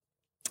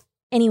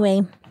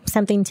anyway,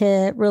 something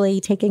to really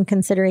take in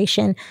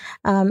consideration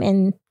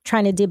and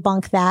trying to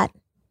debunk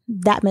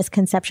that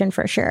misconception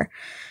for sure.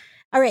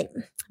 All right.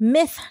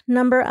 Myth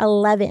number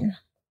 11.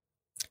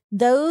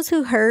 Those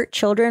who hurt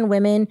children,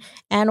 women,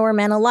 and or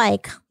men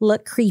alike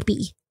look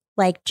creepy,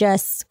 like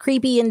just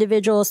creepy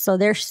individuals. So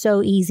they're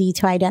so easy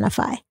to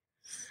identify.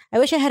 I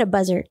wish I had a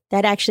buzzer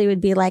that actually would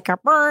be like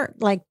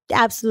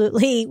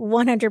absolutely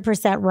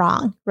 100%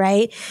 wrong,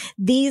 right?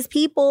 These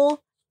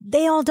people,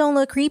 they all don't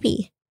look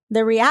creepy.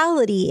 The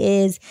reality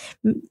is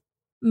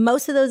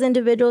most of those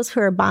individuals who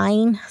are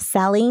buying,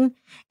 selling,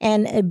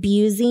 and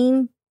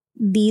abusing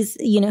these,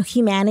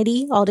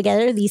 humanity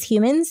altogether, these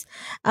humans,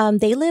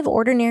 they live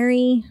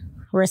ordinary,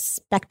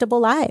 respectable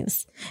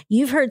lives.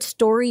 You've heard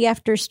story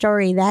after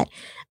story that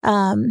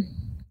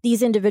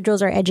these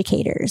individuals are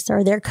educators,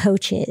 or they're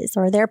coaches,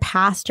 or they're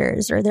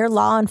pastors, or they're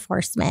law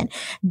enforcement,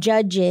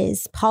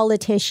 judges,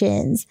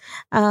 politicians,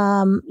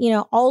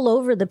 all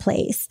over the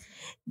place.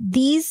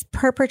 These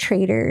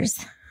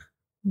perpetrators,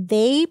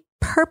 they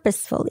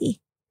purposefully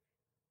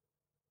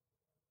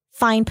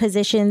find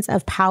positions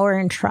of power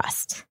and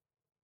trust.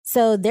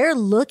 So they're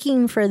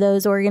looking for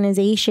those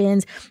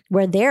organizations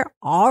where there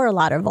are a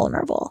lot of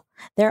vulnerable.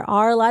 There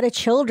are a lot of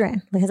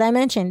children, because I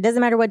mentioned, it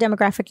doesn't matter what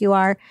demographic you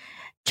are,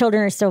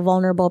 children are still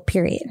vulnerable,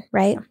 period,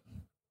 right?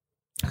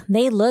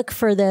 They look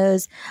for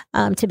those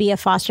to be a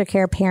foster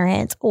care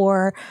parent,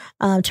 or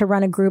to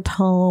run a group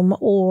home,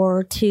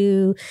 or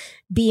to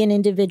be an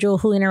individual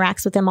who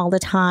interacts with them all the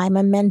time,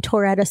 a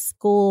mentor at a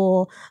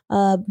school,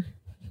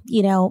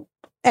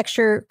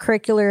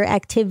 extracurricular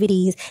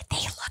activities. They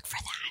look for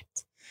that.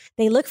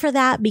 They look for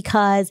that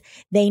because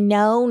they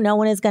know no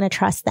one is going to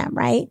trust them,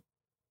 right?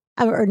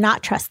 Or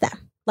not trust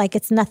them. Like,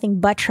 it's nothing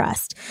but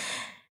trust.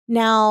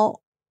 Now,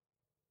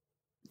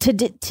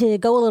 to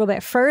go a little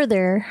bit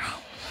further,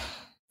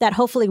 that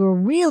hopefully will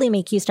really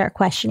make you start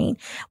questioning.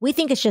 We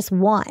think it's just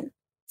one.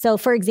 So,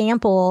 for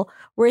example,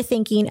 we're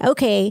thinking,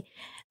 okay,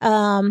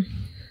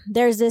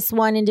 there's this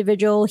one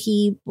individual,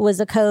 he was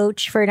a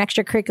coach for an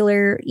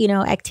extracurricular,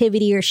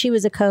 activity, or she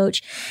was a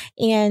coach,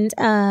 and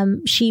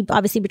she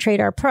obviously betrayed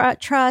our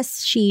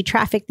trust. She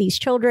trafficked these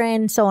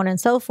children, so on and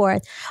so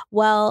forth.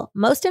 Well,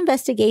 most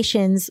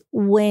investigations,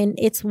 when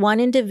it's one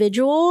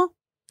individual,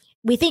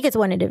 we think it's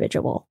one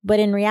individual, but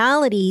in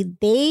reality,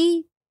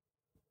 they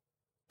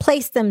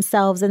place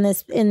themselves in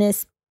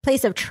this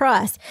place of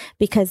trust,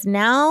 because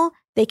now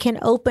they can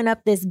open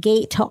up this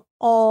gate to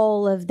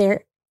all of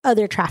their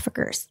other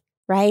traffickers.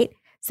 Right?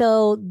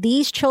 So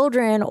these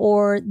children,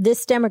 or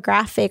this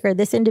demographic, or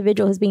this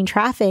individual who's being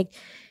trafficked,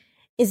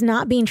 is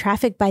not being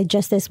trafficked by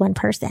just this one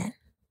person.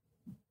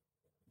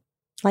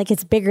 Like,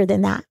 it's bigger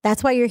than that.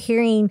 That's why you're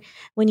hearing,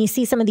 when you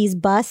see some of these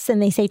busts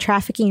and they say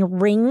trafficking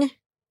ring,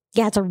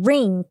 yeah, it's a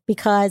ring,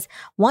 because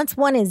once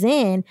one is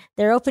in,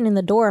 they're opening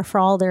the door for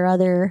all their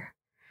other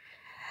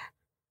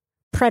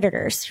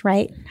predators,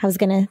 right? I was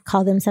going to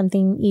call them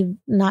something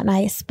not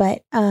nice,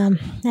 but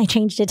I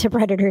changed it to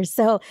predators.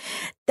 So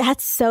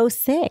that's so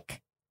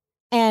sick.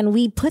 And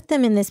we put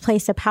them in this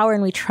place of power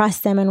and we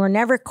trust them and we're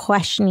never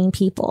questioning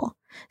people.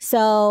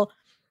 So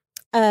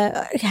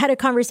I had a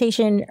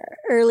conversation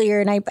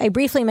earlier and I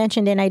briefly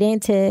mentioned it and I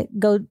didn't to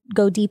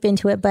go deep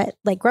into it, but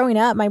like growing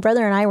up, my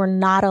brother and I were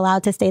not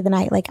allowed to stay the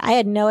night. Like I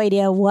had no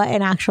idea what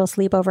an actual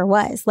sleepover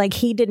was. Like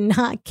he did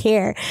not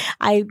care.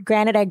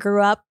 Granted, I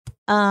grew up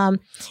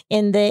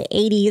in the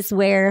 80s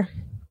where,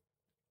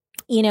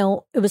 you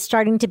know, it was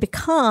starting to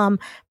become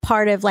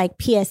part of like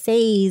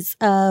PSAs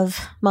of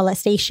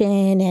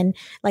molestation. And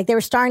like they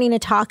were starting to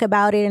talk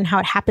about it and how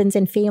it happens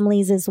in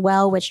families as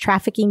well, which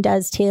trafficking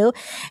does too.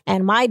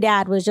 And my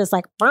dad was just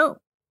like,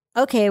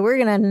 okay, we're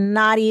going to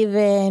not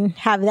even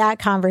have that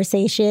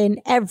conversation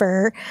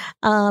ever.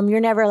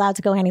 You're never allowed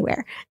to go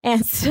anywhere.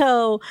 And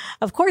so,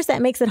 of course,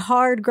 that makes it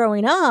hard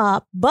growing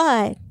up.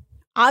 But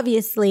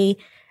obviously,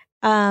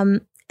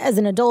 as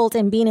an adult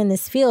and being in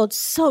this field,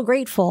 so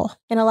grateful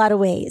in a lot of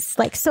ways,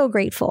 like so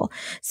grateful.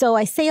 So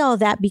I say all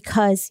that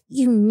because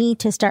you need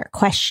to start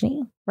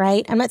questioning,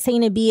 right? I'm not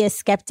saying to be a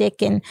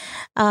skeptic and,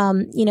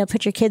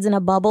 put your kids in a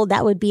bubble.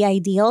 That would be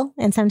ideal.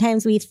 And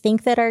sometimes we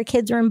think that our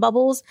kids are in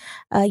bubbles,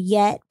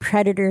 yet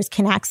predators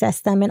can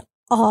access them in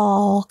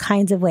all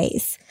kinds of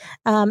ways.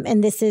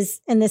 And this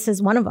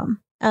is one of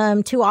them.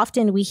 Too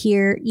often we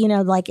hear,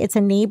 like it's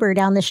a neighbor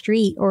down the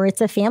street or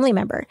it's a family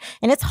member,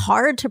 and it's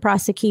hard to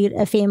prosecute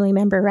a family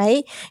member,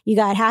 right? You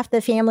got half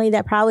the family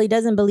that probably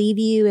doesn't believe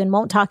you and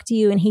won't talk to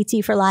you and hates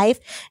you for life.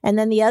 And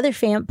then the other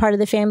part of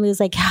the family is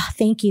like,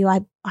 thank you.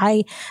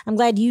 I'm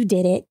glad you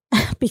did it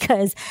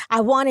because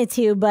I wanted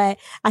to, but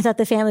I thought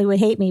the family would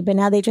hate me, but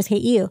now they just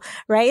hate you.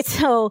 Right.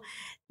 So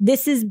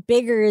this is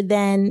bigger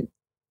than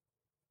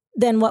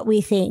what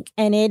we think.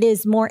 And it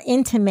is more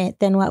intimate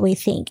than what we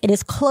think. It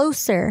is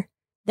closer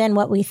than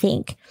what we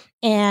think.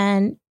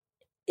 And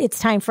it's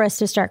time for us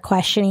to start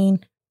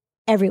questioning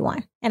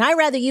everyone. And I'd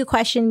rather you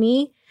question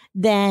me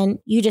than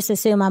you just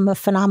assume I'm a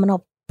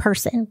phenomenal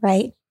person,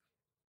 right?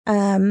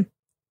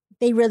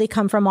 They really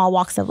come from all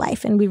walks of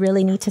life. And we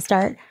really need to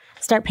start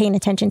paying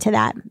attention to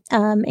that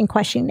and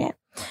questioning it.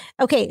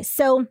 Okay,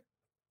 so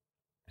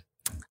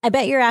I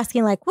bet you're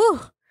asking like, whew,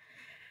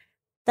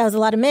 that was a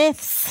lot of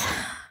myths.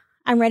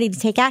 I'm ready to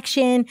take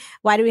action.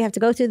 Why do we have to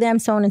go through them?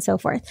 So on and so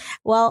forth.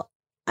 Well,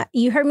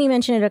 you heard me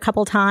mention it a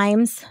couple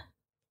times,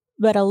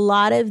 but a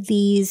lot of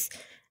these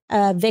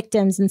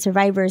victims and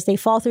survivors, they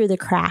fall through the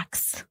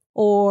cracks,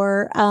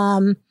 or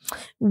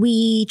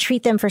we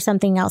treat them for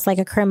something else like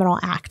a criminal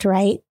act,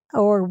 right?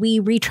 Or we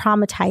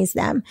re-traumatize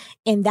them.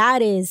 And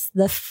that is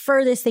the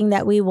furthest thing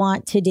that we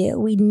want to do.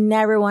 We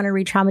never want to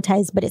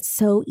re-traumatize, but it's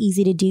so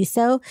easy to do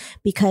so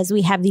because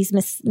we have these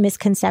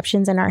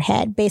misconceptions in our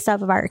head based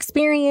off of our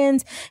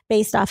experience,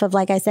 based off of,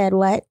 like I said,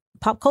 what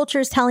pop culture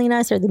is telling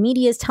us or the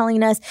media is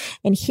telling us.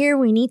 And here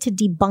we need to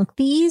debunk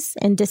these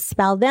and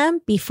dispel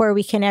them before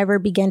we can ever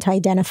begin to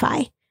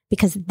identify,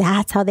 because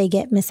that's how they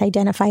get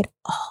misidentified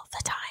all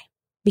the time,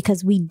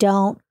 because we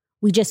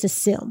just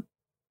assume.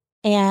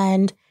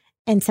 And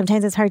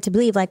sometimes it's hard to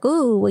believe, like,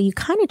 ooh, well, you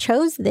kind of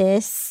chose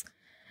this.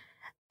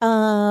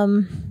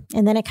 And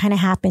then it kind of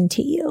happened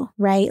to you,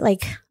 right?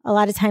 Like a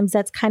lot of times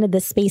that's kind of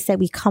the space that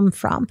we come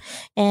from.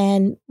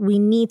 And we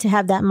need to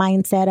have that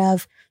mindset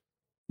of,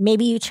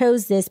 maybe you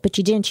chose this, but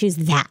you didn't choose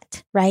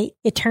that, right?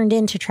 It turned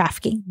into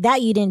trafficking.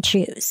 That you didn't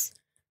choose.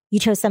 You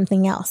chose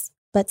something else,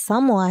 but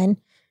someone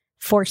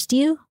forced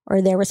you,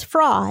 or there was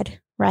fraud,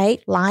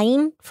 right?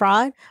 Lying,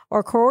 fraud,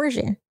 or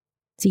coercion.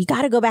 So you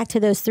got to go back to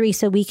those three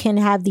so we can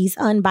have these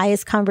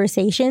unbiased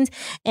conversations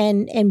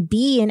and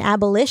be an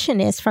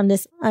abolitionist from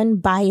this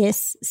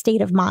unbiased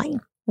state of mind.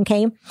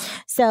 Okay.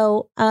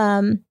 So,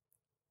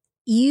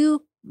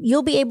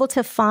 you'll be able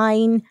to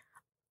find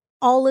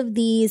all of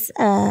these,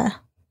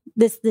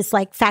 this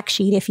like fact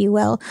sheet, if you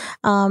will,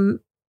 on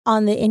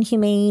the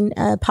Inhumane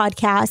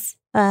podcast,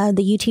 the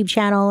YouTube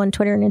channel and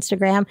Twitter and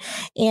Instagram,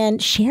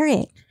 and share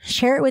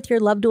it with your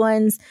loved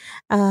ones.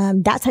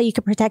 That's how you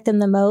can protect them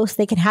the most.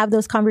 They can have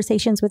those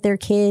conversations with their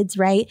kids,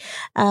 right?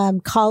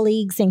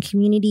 Colleagues and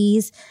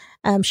communities.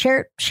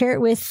 Share it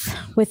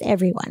with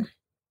everyone.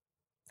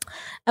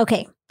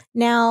 Okay.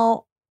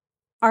 Now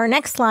our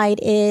next slide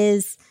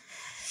is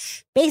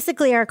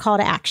basically our call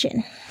to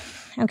action.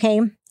 Okay.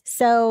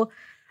 So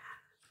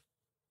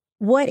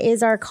what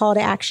is our call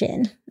to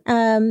action?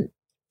 I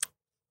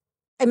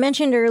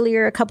mentioned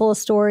earlier a couple of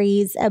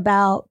stories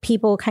about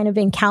people kind of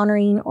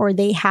encountering, or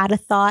they had a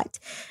thought,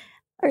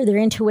 or their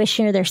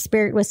intuition or their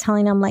spirit was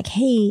telling them like,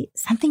 hey,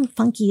 something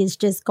funky is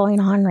just going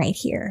on right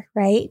here,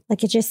 right?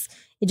 Like it just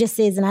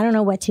is, and I don't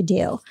know what to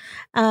do.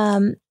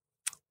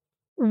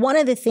 One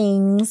of the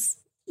things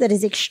that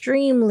is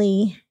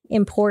extremely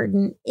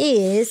important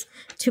is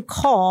to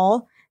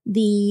call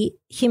the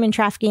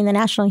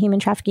National Human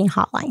Trafficking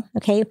Hotline.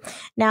 Okay.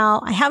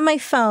 Now I have my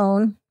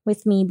phone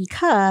with me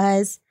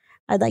because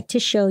I'd like to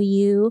show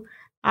you,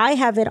 I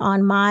have it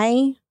on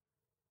my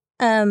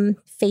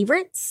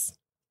favorites.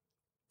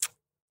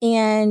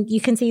 And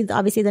you can see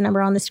obviously the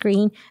number on the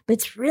screen, but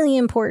it's really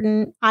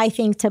important, I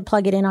think, to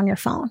plug it in on your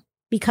phone,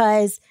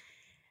 because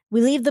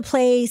we leave the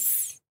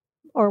place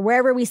or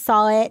wherever we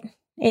saw it.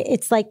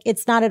 It's like,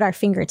 it's not at our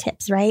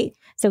fingertips, right?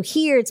 So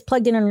here it's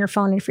plugged in on your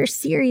phone. And if you're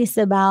serious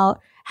about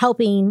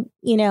helping,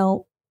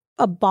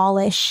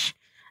 abolish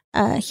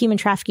human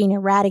trafficking,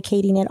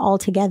 eradicating it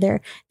altogether,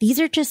 these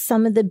are just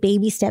some of the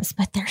baby steps,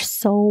 but they're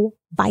so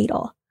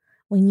vital.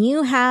 When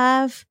you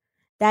have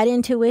that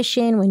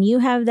intuition, when you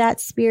have that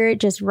spirit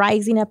just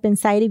rising up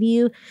inside of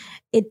you,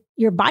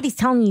 your body's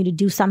telling you to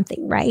do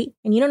something, right?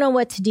 And you don't know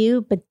what to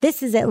do, but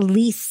this is at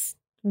least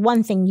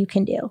one thing you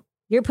can do.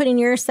 You're putting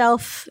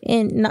yourself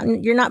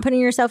you're not putting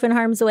yourself in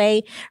harm's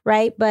way,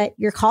 right? But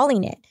you're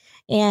calling it.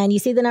 And you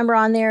see the number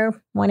on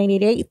there,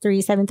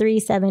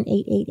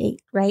 1-888-373-7888,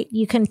 right?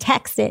 You can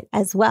text it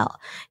as well.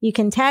 You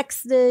can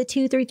text the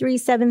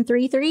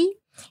 233-733,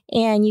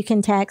 and you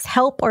can text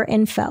help or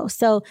info.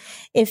 So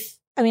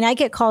I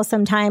get calls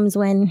sometimes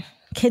when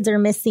kids are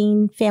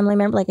missing, family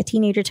member, like a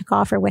teenager took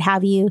off or what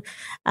have you.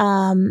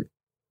 And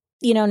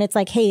it's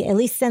like, hey, at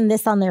least send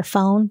this on their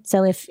phone.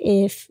 So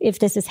if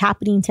this is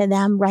happening to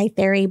them, right,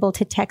 they're able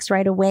to text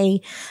right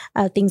away,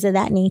 things of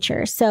that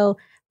nature. So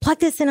plug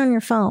this in on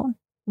your phone.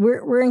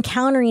 We're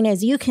encountering,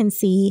 as you can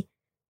see,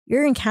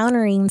 you're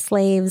encountering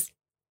slaves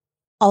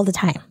all the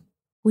time.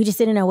 We just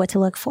didn't know what to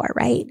look for,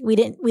 right? We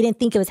didn't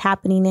think it was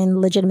happening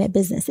in legitimate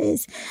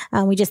businesses.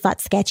 We just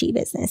thought sketchy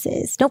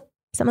businesses. Nope.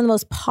 Some of the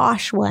most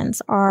posh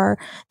ones are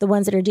the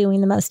ones that are doing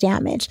the most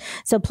damage.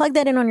 So plug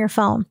that in on your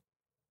phone.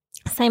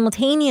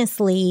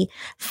 Simultaneously,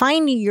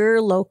 find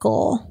your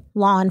local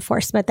law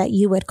enforcement that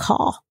you would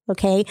call,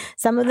 okay?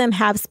 Some of them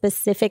have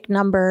specific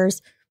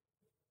numbers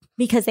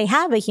because they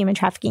have a human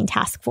trafficking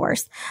task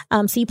force.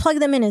 So you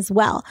plug them in as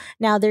well.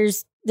 Now,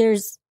 there's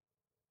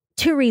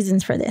two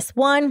reasons for this.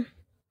 One,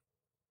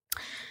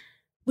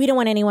 we don't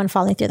want anyone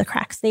falling through the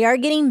cracks. They are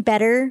getting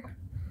better.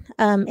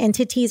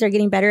 Entities are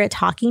getting better at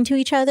talking to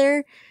each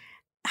other.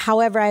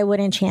 However, I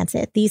wouldn't chance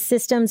it. These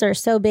systems are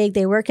so big.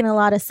 They work in a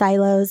lot of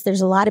silos.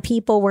 There's a lot of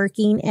people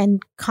working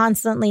and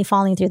constantly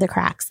falling through the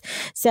cracks.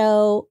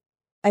 So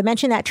I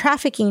mentioned that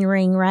trafficking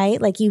ring,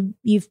 right? Like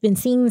you've been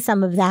seeing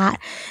some of that.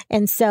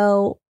 And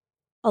so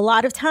a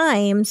lot of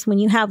times when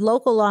you have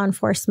local law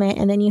enforcement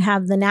and then you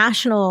have the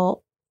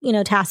national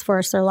task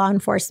force or law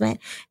enforcement,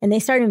 and they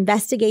start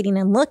investigating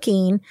and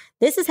looking,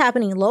 this is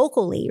happening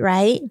locally,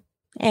 right?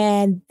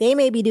 And they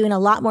may be doing a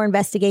lot more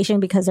investigation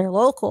because they're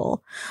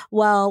local.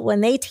 Well,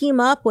 when they team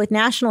up with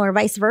national or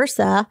vice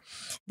versa,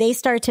 they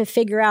start to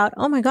figure out,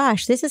 oh my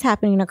gosh, this is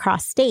happening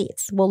across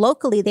states. Well,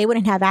 locally, they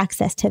wouldn't have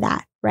access to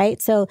that,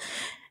 right? So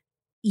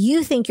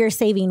you think you're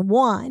saving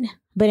one,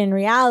 but in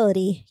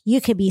reality, you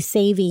could be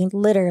saving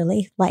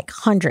literally like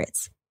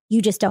hundreds.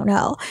 You just don't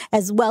know,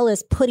 as well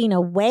as putting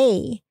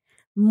away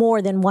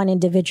more than one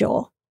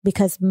individual.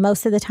 Because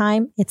most of the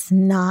time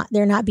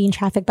they're not being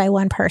trafficked by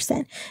one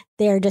person.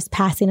 They're just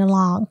passing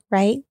along,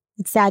 right?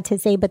 It's sad to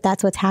say, but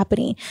that's what's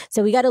happening.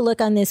 So we got to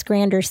look on this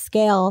grander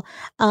scale.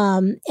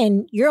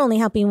 And you're only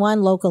helping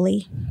one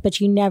locally, but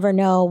you never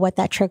know what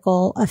that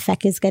trickle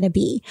effect is going to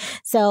be.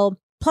 So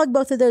plug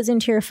both of those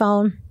into your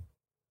phone.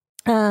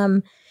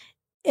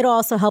 It'll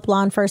also help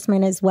law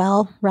enforcement as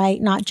well,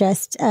 right? Not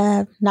just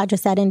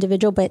that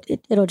individual, but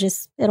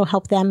it'll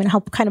help them and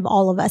help kind of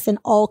all of us and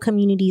all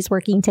communities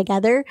working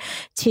together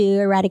to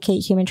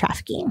eradicate human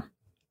trafficking.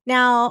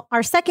 Now,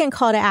 our second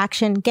call to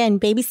action, again,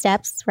 baby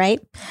steps, right?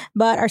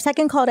 But our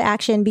second call to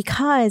action,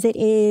 because it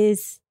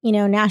is,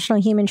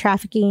 National Human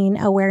Trafficking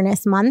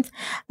Awareness Month,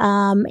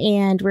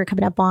 and we're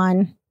coming up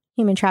on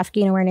Human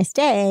Trafficking Awareness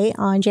Day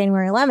on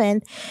January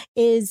 11th,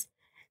 is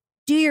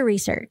do your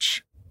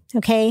research,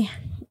 okay?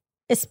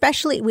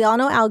 Especially, we all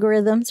know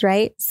algorithms,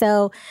 right?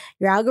 So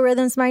your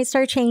algorithms might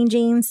start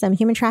changing. Some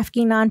human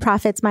trafficking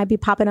nonprofits might be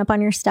popping up on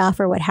your stuff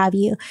or what have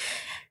you.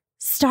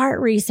 Start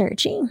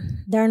researching.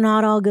 They're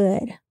not all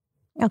good,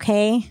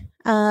 okay?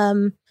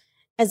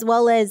 As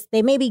well as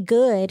they may be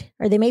good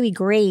or they may be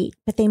great,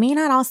 but they may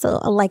not also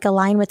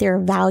align with your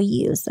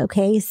values,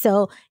 okay?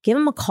 So give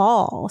them a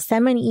call,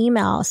 send them an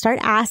email, start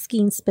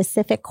asking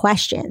specific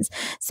questions.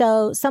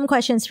 So some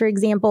questions, for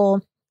example,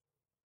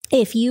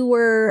 if you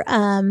were,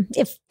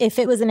 if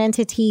it was an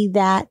entity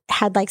that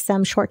had like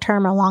some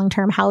short-term or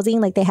long-term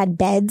housing, like they had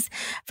beds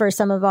for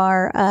some of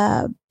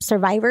our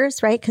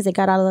survivors, right? Because they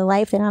got out of their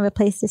life, they don't have a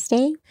place to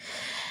stay.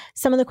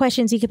 Some of the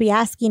questions you could be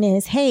asking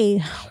is,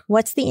 hey,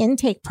 what's the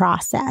intake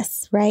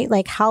process, right?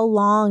 Like how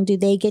long do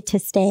they get to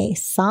stay?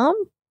 Some,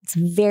 it's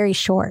very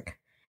short.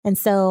 And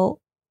so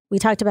we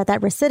talked about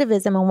that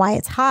recidivism and why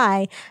it's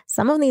high.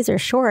 Some of these are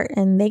short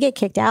and they get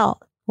kicked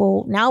out.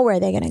 Well, now where are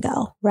they going to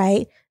go,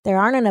 right? There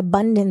aren't an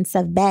abundance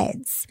of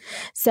beds.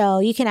 So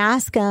you can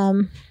ask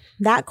them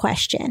that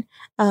question.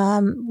 How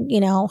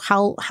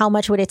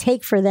much would it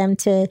take for them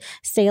to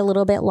stay a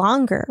little bit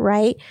longer,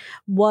 right?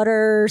 What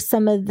are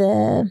some of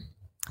the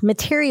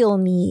material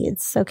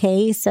needs.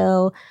 Okay.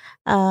 So,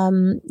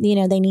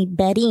 they need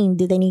bedding.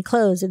 Do they need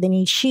clothes? Do they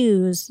need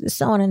shoes?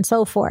 So on and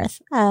so forth.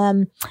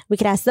 We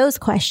could ask those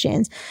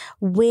questions.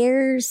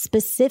 Where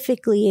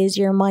specifically is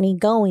your money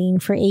going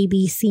for A,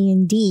 B, C,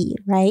 and D,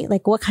 right?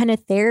 Like what kind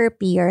of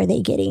therapy are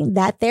they getting?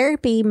 That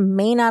therapy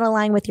may not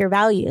align with your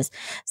values.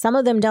 Some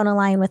of them don't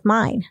align with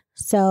mine.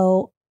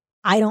 So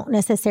I don't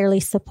necessarily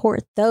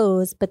support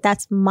those, but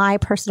that's my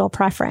personal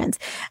preference.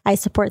 I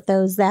support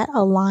those that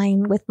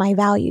align with my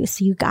values.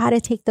 So you got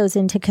to take those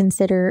into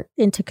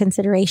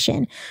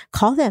consideration.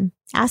 Call them,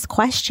 ask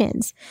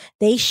questions.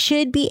 They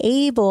should be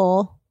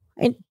able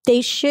and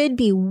they should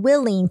be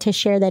willing to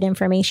share that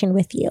information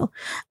with you.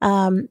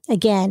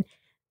 Again,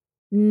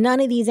 none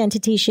of these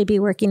entities should be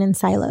working in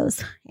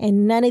silos,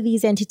 and none of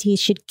these entities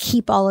should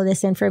keep all of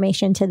this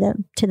information to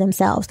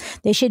themselves.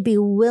 They should be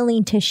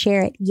willing to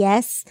share it.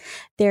 Yes,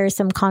 there is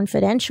some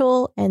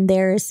confidential and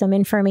there is some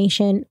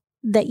information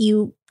that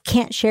you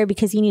can't share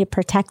because you need to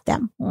protect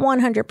them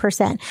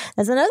 100%.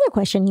 That's another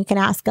question you can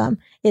ask them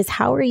is,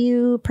 how are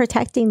you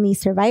protecting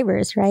these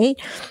survivors, right?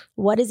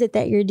 What is it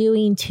that you're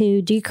doing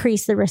to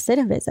decrease the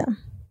recidivism?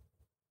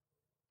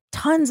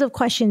 Tons of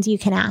questions you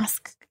can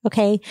ask.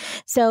 Okay.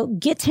 So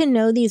get to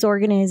know these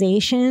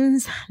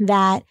organizations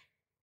that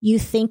you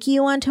think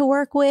you want to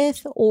work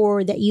with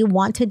or that you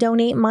want to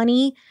donate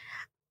money.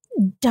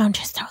 Don't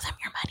just throw them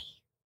your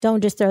money.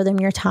 Don't just throw them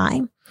your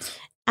time.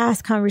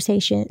 Ask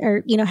conversation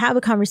or, have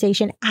a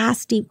conversation,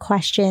 ask deep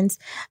questions,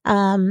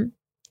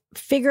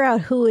 figure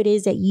out who it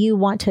is that you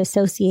want to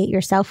associate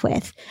yourself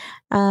with.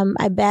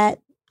 I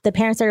bet the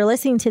parents that are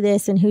listening to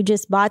this and who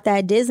just bought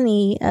that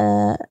Disney,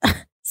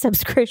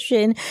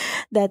 subscription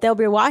that they'll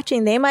be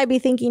watching, they might be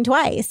thinking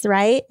twice,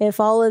 right? If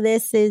all of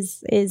this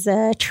is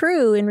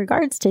true in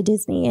regards to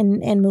Disney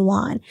and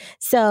Mulan.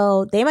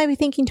 So they might be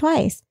thinking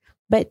twice,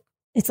 but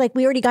it's like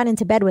we already got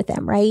into bed with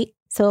them, right?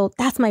 So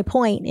that's my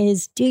point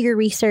is do your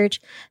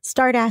research,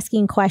 start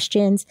asking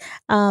questions.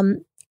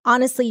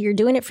 Honestly, you're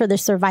doing it for the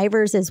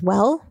survivors as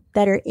well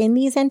that are in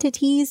these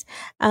entities.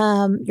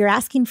 You're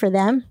asking for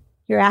them.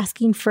 You're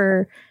asking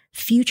for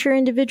future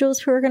individuals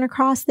who are going to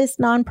cross this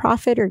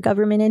nonprofit or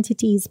government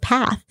entity's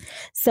path.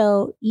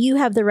 So you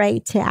have the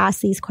right to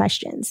ask these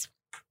questions.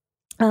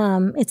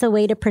 It's a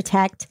way to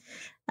protect,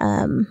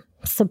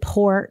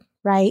 support,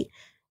 right?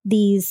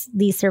 These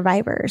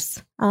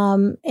survivors.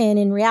 And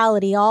in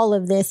reality, all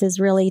of this is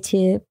really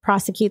to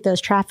prosecute those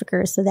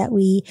traffickers so that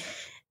we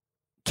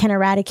can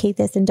eradicate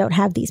this and don't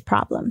have these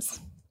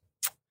problems.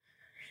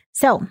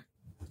 So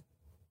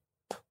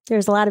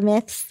there's a lot of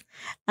myths.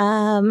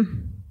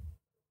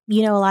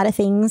 A lot of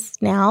things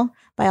now.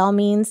 By all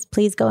means,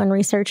 please go and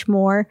research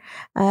more.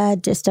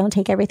 Just don't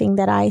take everything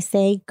that I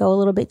say. Go a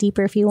little bit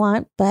deeper if you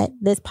want, but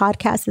this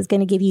podcast is going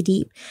to give you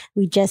deep.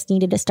 We just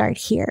needed to start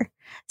here.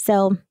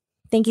 So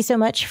thank you so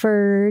much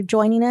for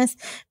joining us.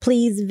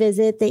 Please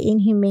visit the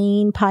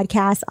Inhumane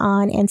Podcast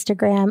on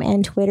Instagram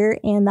and Twitter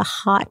and the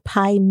Hot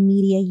Pie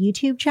Media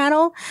YouTube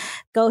channel.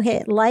 Go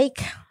hit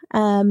like.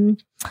 But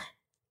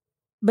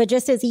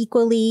just as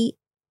equally,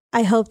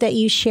 I hope that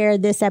you share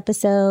this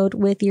episode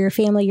with your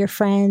family, your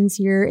friends,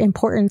 your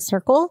important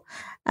circle,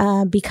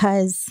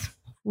 because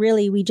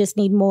really we just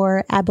need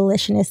more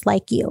abolitionists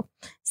like you.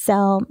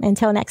 So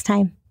until next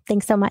time,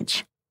 thanks so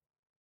much.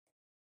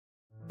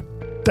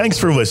 Thanks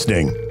for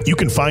listening. You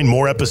can find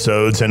more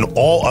episodes and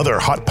all other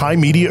Hot Pie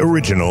Media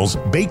originals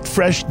baked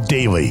fresh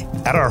daily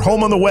at our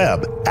home on the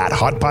web at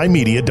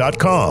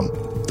hotpiemedia.com,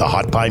 the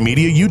Hot Pie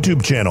Media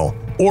YouTube channel,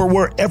 or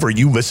wherever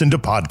you listen to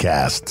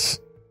podcasts.